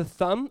cleansed, on the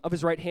thumb of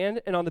his right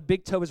hand, and on the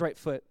big toe of his right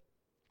foot."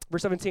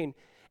 Verse 17.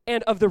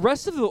 "And of the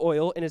rest of the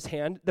oil in his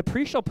hand, the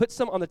priest shall put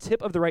some on the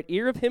tip of the right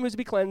ear of him who is to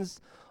be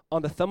cleansed,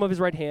 on the thumb of his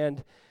right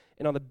hand,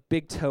 and on the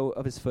big toe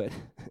of his foot,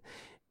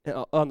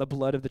 on the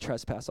blood of the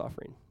trespass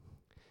offering."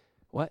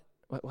 What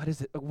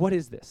is it? What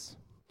is this?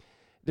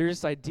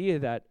 There's this idea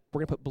that we're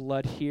going to put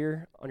blood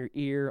here, on your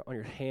ear, on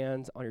your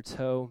hands, on your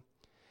toe,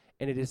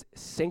 and it is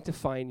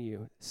sanctifying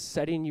you,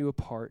 setting you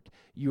apart.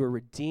 You are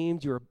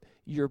redeemed.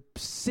 Your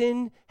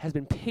sin has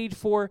been paid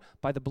for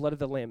by the blood of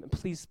the Lamb. And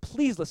please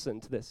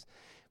listen to this.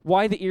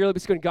 Why the earlobe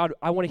is going, "God,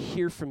 I want to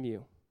hear from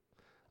you.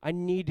 I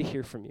need to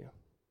hear from you."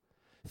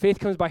 Faith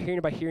comes by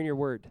hearing your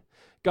word.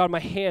 God, my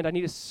hand, I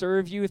need to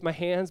serve you with my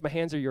hands. My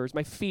hands are yours.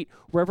 My feet,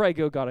 wherever I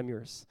go, God, I'm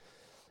yours.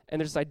 And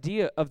there's this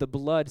idea of the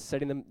blood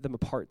setting them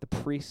apart, the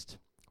priest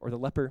or the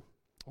leper.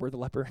 We're the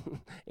leper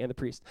and the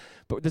priest.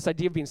 But this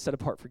idea of being set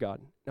apart for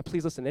God. Now,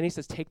 please listen. Then he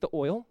says, take the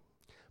oil,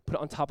 put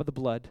it on top of the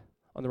blood,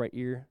 on the right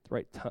ear, the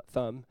right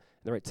thumb, and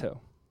the right toe.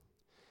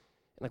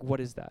 And like,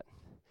 what is that?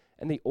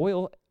 And the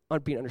oil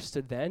being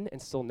understood then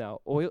and still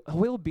now.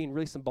 Oil being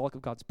really symbolic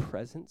of God's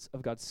presence,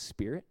 of God's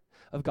spirit,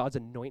 of God's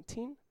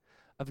anointing,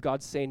 of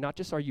God saying, not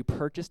just are you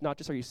purchased, not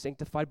just are you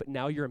sanctified, but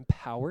now you're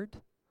empowered.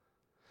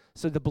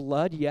 So the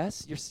blood,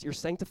 yes, you're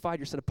sanctified,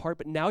 you're set apart,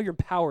 but now you're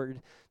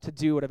empowered to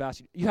do what I've asked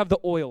you. You have the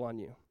oil on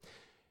you.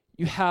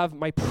 You have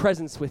my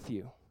presence with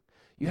you.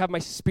 You have my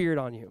spirit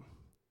on you.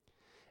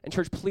 And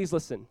church, please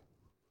listen.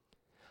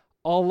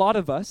 A lot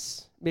of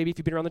us, maybe if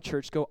you've been around the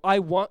church, go, I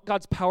want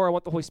God's power, I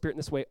want the Holy Spirit in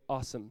this way.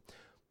 Awesome.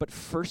 But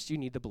first you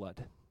need the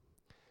blood.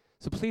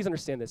 So please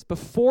understand this.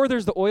 Before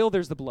there's the oil,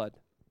 there's the blood.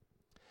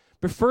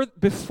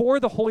 Before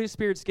the Holy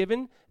Spirit's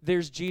given,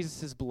 there's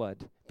Jesus'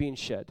 blood being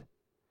shed.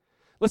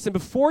 Listen,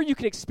 before you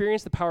can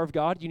experience the power of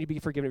God, you need to be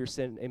forgiven of your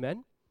sin.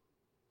 Amen?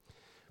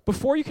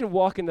 Before you can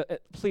walk in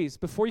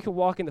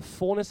the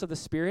fullness of the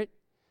Spirit,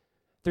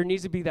 there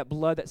needs to be that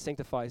blood that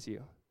sanctifies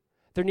you.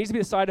 There needs to be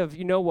the side of,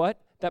 you know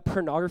what? That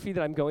pornography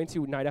that I'm going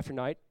to night after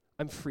night,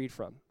 I'm freed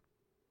from.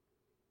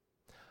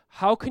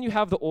 How can you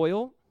have the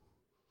oil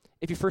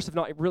if you first have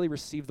not really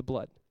received the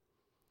blood?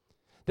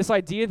 This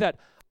idea that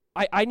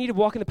I need to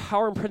walk in the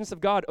power and presence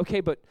of God. Okay,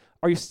 but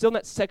are you still in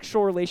that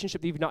sexual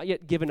relationship that you've not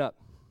yet given up?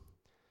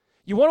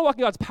 You want to walk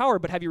in God's power,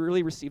 but have you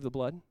really received the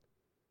blood?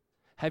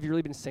 Have you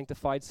really been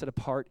sanctified, set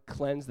apart,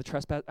 cleansed, the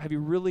trespass? Have you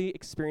really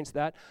experienced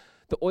that?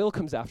 The oil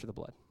comes after the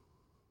blood.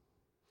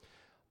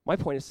 My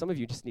point is some of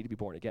you just need to be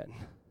born again.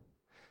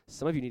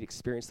 Some of you need to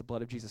experience the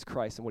blood of Jesus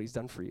Christ and what he's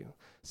done for you.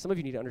 Some of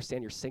you need to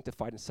understand you're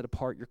sanctified and set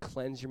apart, you're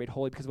cleansed, you're made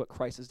holy because of what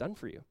Christ has done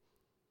for you.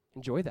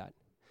 Enjoy that.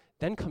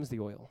 Then comes the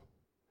oil.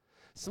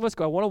 Some of us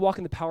go, I want to walk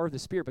in the power of the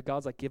Spirit, but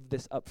God's like, give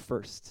this up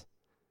first.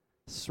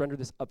 Surrender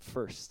this up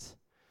first.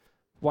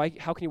 Why?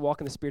 How can you walk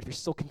in the Spirit if you're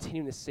still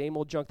continuing the same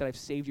old junk that I've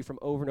saved you from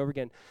over and over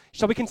again?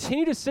 Shall we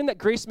continue to sin that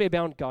grace may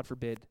abound? God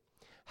forbid.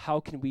 How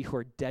can we who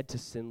are dead to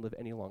sin live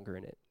any longer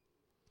in it?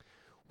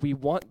 We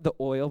want the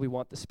oil, we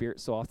want the Spirit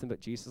so often, but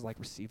Jesus is like,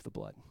 receive the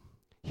blood.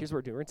 Here's what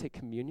we're doing. We're going to take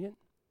communion,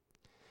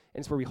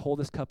 and it's where we hold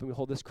this cup and we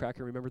hold this cracker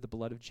and remember the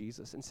blood of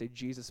Jesus and say,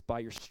 Jesus, by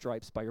your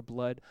stripes, by your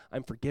blood,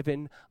 I'm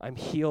forgiven, I'm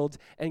healed,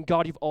 and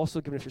God, you've also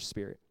given us your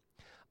Spirit.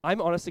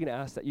 I'm honestly going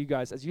to ask that you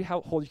guys, as you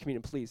hold your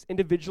communion, please,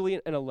 individually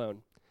and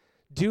alone,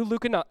 do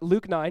Luke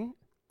 9,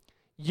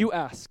 you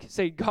ask.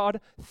 Say,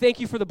 God, thank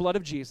you for the blood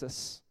of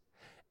Jesus,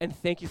 and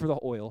thank you for the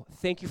oil.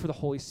 Thank you for the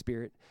Holy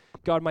Spirit.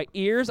 God, my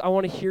ears, I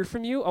want to hear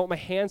from you. I want my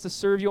hands to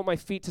serve you. I want my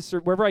feet to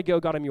serve. Wherever I go,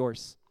 God, I'm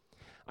yours.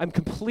 I'm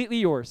completely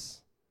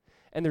yours.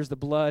 And there's the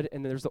blood,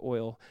 and then there's the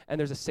oil, and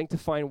there's a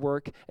sanctifying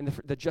work, and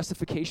the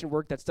justification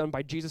work that's done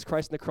by Jesus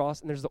Christ on the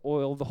cross, and there's the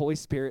oil, the Holy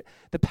Spirit,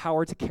 the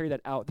power to carry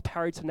that out, the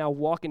power to now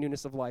walk in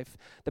newness of life,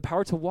 the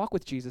power to walk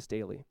with Jesus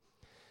daily.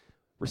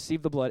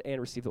 Receive the blood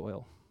and receive the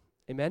oil.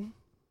 Amen?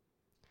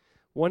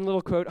 One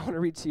little quote I want to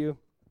read to you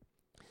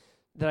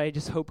that I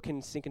just hope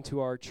can sink into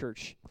our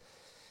church.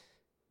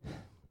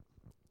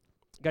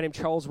 A guy named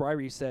Charles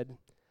Ryrie said,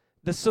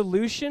 the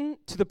solution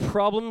to the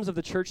problems of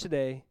the church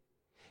today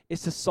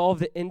is to solve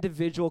the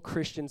individual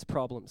Christian's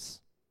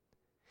problems.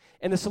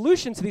 And the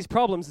solution to these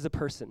problems is a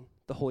person,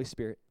 the Holy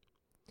Spirit.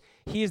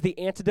 He is the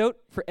antidote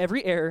for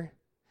every error,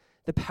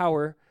 the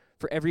power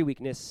for every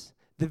weakness,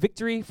 the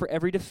victory for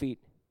every defeat,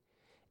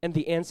 and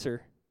the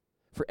answer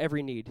for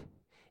every need.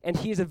 And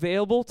he is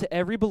available to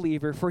every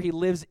believer, for he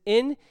lives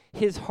in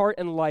his heart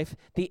and life.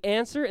 The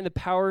answer and the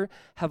power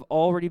have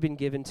already been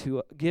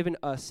given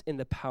us in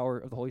the power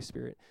of the Holy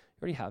Spirit.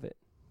 You already have it.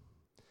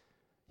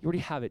 You already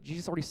have it.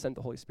 Jesus already sent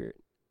the Holy Spirit.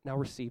 Now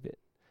receive it.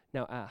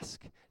 Now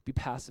ask. Be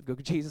passive. Go,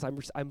 Jesus,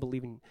 I'm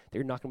believing that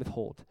you're not going to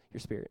withhold your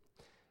Spirit.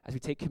 As we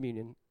take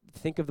communion,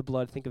 think of the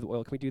blood, think of the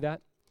oil. Can we do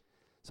that?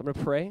 So I'm going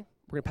to pray.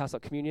 We're going to pass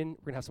out communion.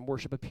 We're going to have some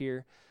worship up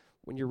here.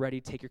 When you're ready,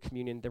 take your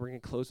communion. Then we're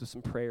going to close with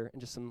some prayer and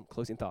just some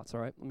closing thoughts,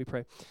 all right? Let me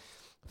pray.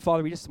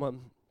 Father,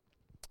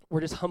 we're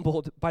just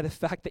humbled by the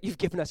fact that you've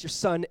given us your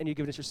Son and you've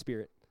given us your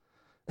Spirit.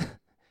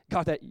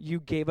 God, that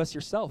you gave us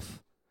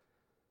yourself.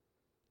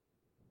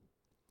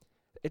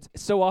 It's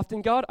so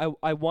often, God,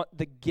 I want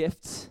the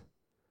gift,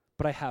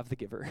 but I have the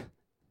giver.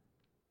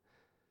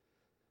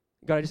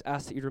 God, I just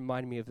ask that you'd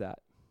remind me of that.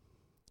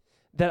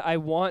 That I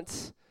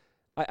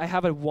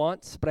have a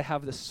want, but I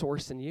have the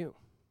source in you.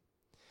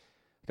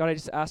 God, I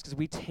just ask as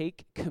we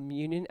take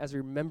communion, as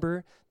we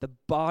remember the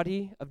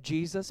body of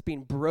Jesus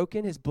being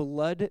broken, his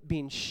blood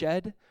being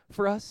shed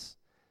for us,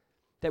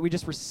 that we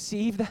just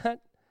receive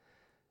that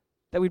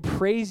we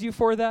praise you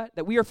for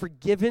that we are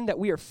forgiven, that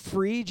we are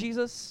free,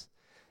 Jesus,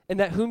 and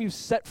that whom you've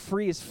set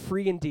free is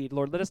free indeed.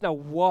 Lord, let us now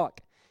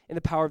walk in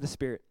the power of the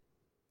Spirit.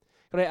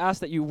 God, I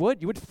ask that you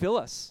would fill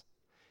us.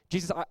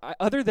 Jesus,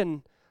 other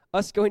than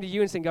us going to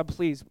you and saying, God,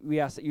 please, we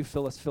ask that you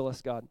fill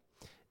us, God,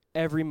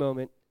 every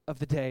moment of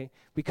the day.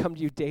 We come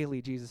to you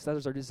daily, Jesus. That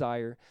is our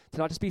desire, to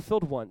not just be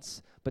filled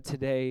once, but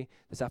today,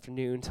 this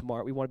afternoon,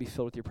 tomorrow. We want to be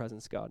filled with your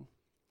presence, God.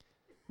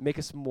 Make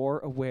us more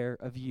aware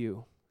of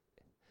you.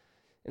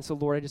 And so,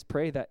 Lord, I just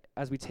pray that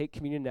as we take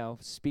communion now,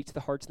 speak to the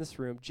hearts in this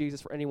room.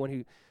 Jesus, for anyone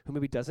who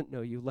maybe doesn't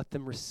know you, let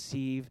them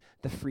receive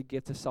the free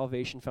gift of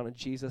salvation found in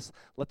Jesus.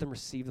 Let them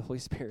receive the Holy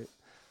Spirit.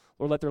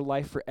 Lord, let their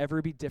life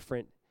forever be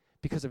different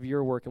because of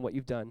your work and what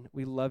you've done.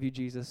 We love you,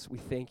 Jesus. We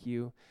thank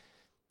you.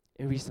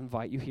 And we just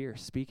invite you here.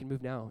 Speak and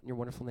move now in your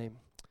wonderful name.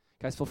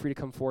 Guys, feel free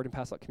to come forward and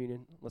pass out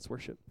communion. Let's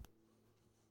worship.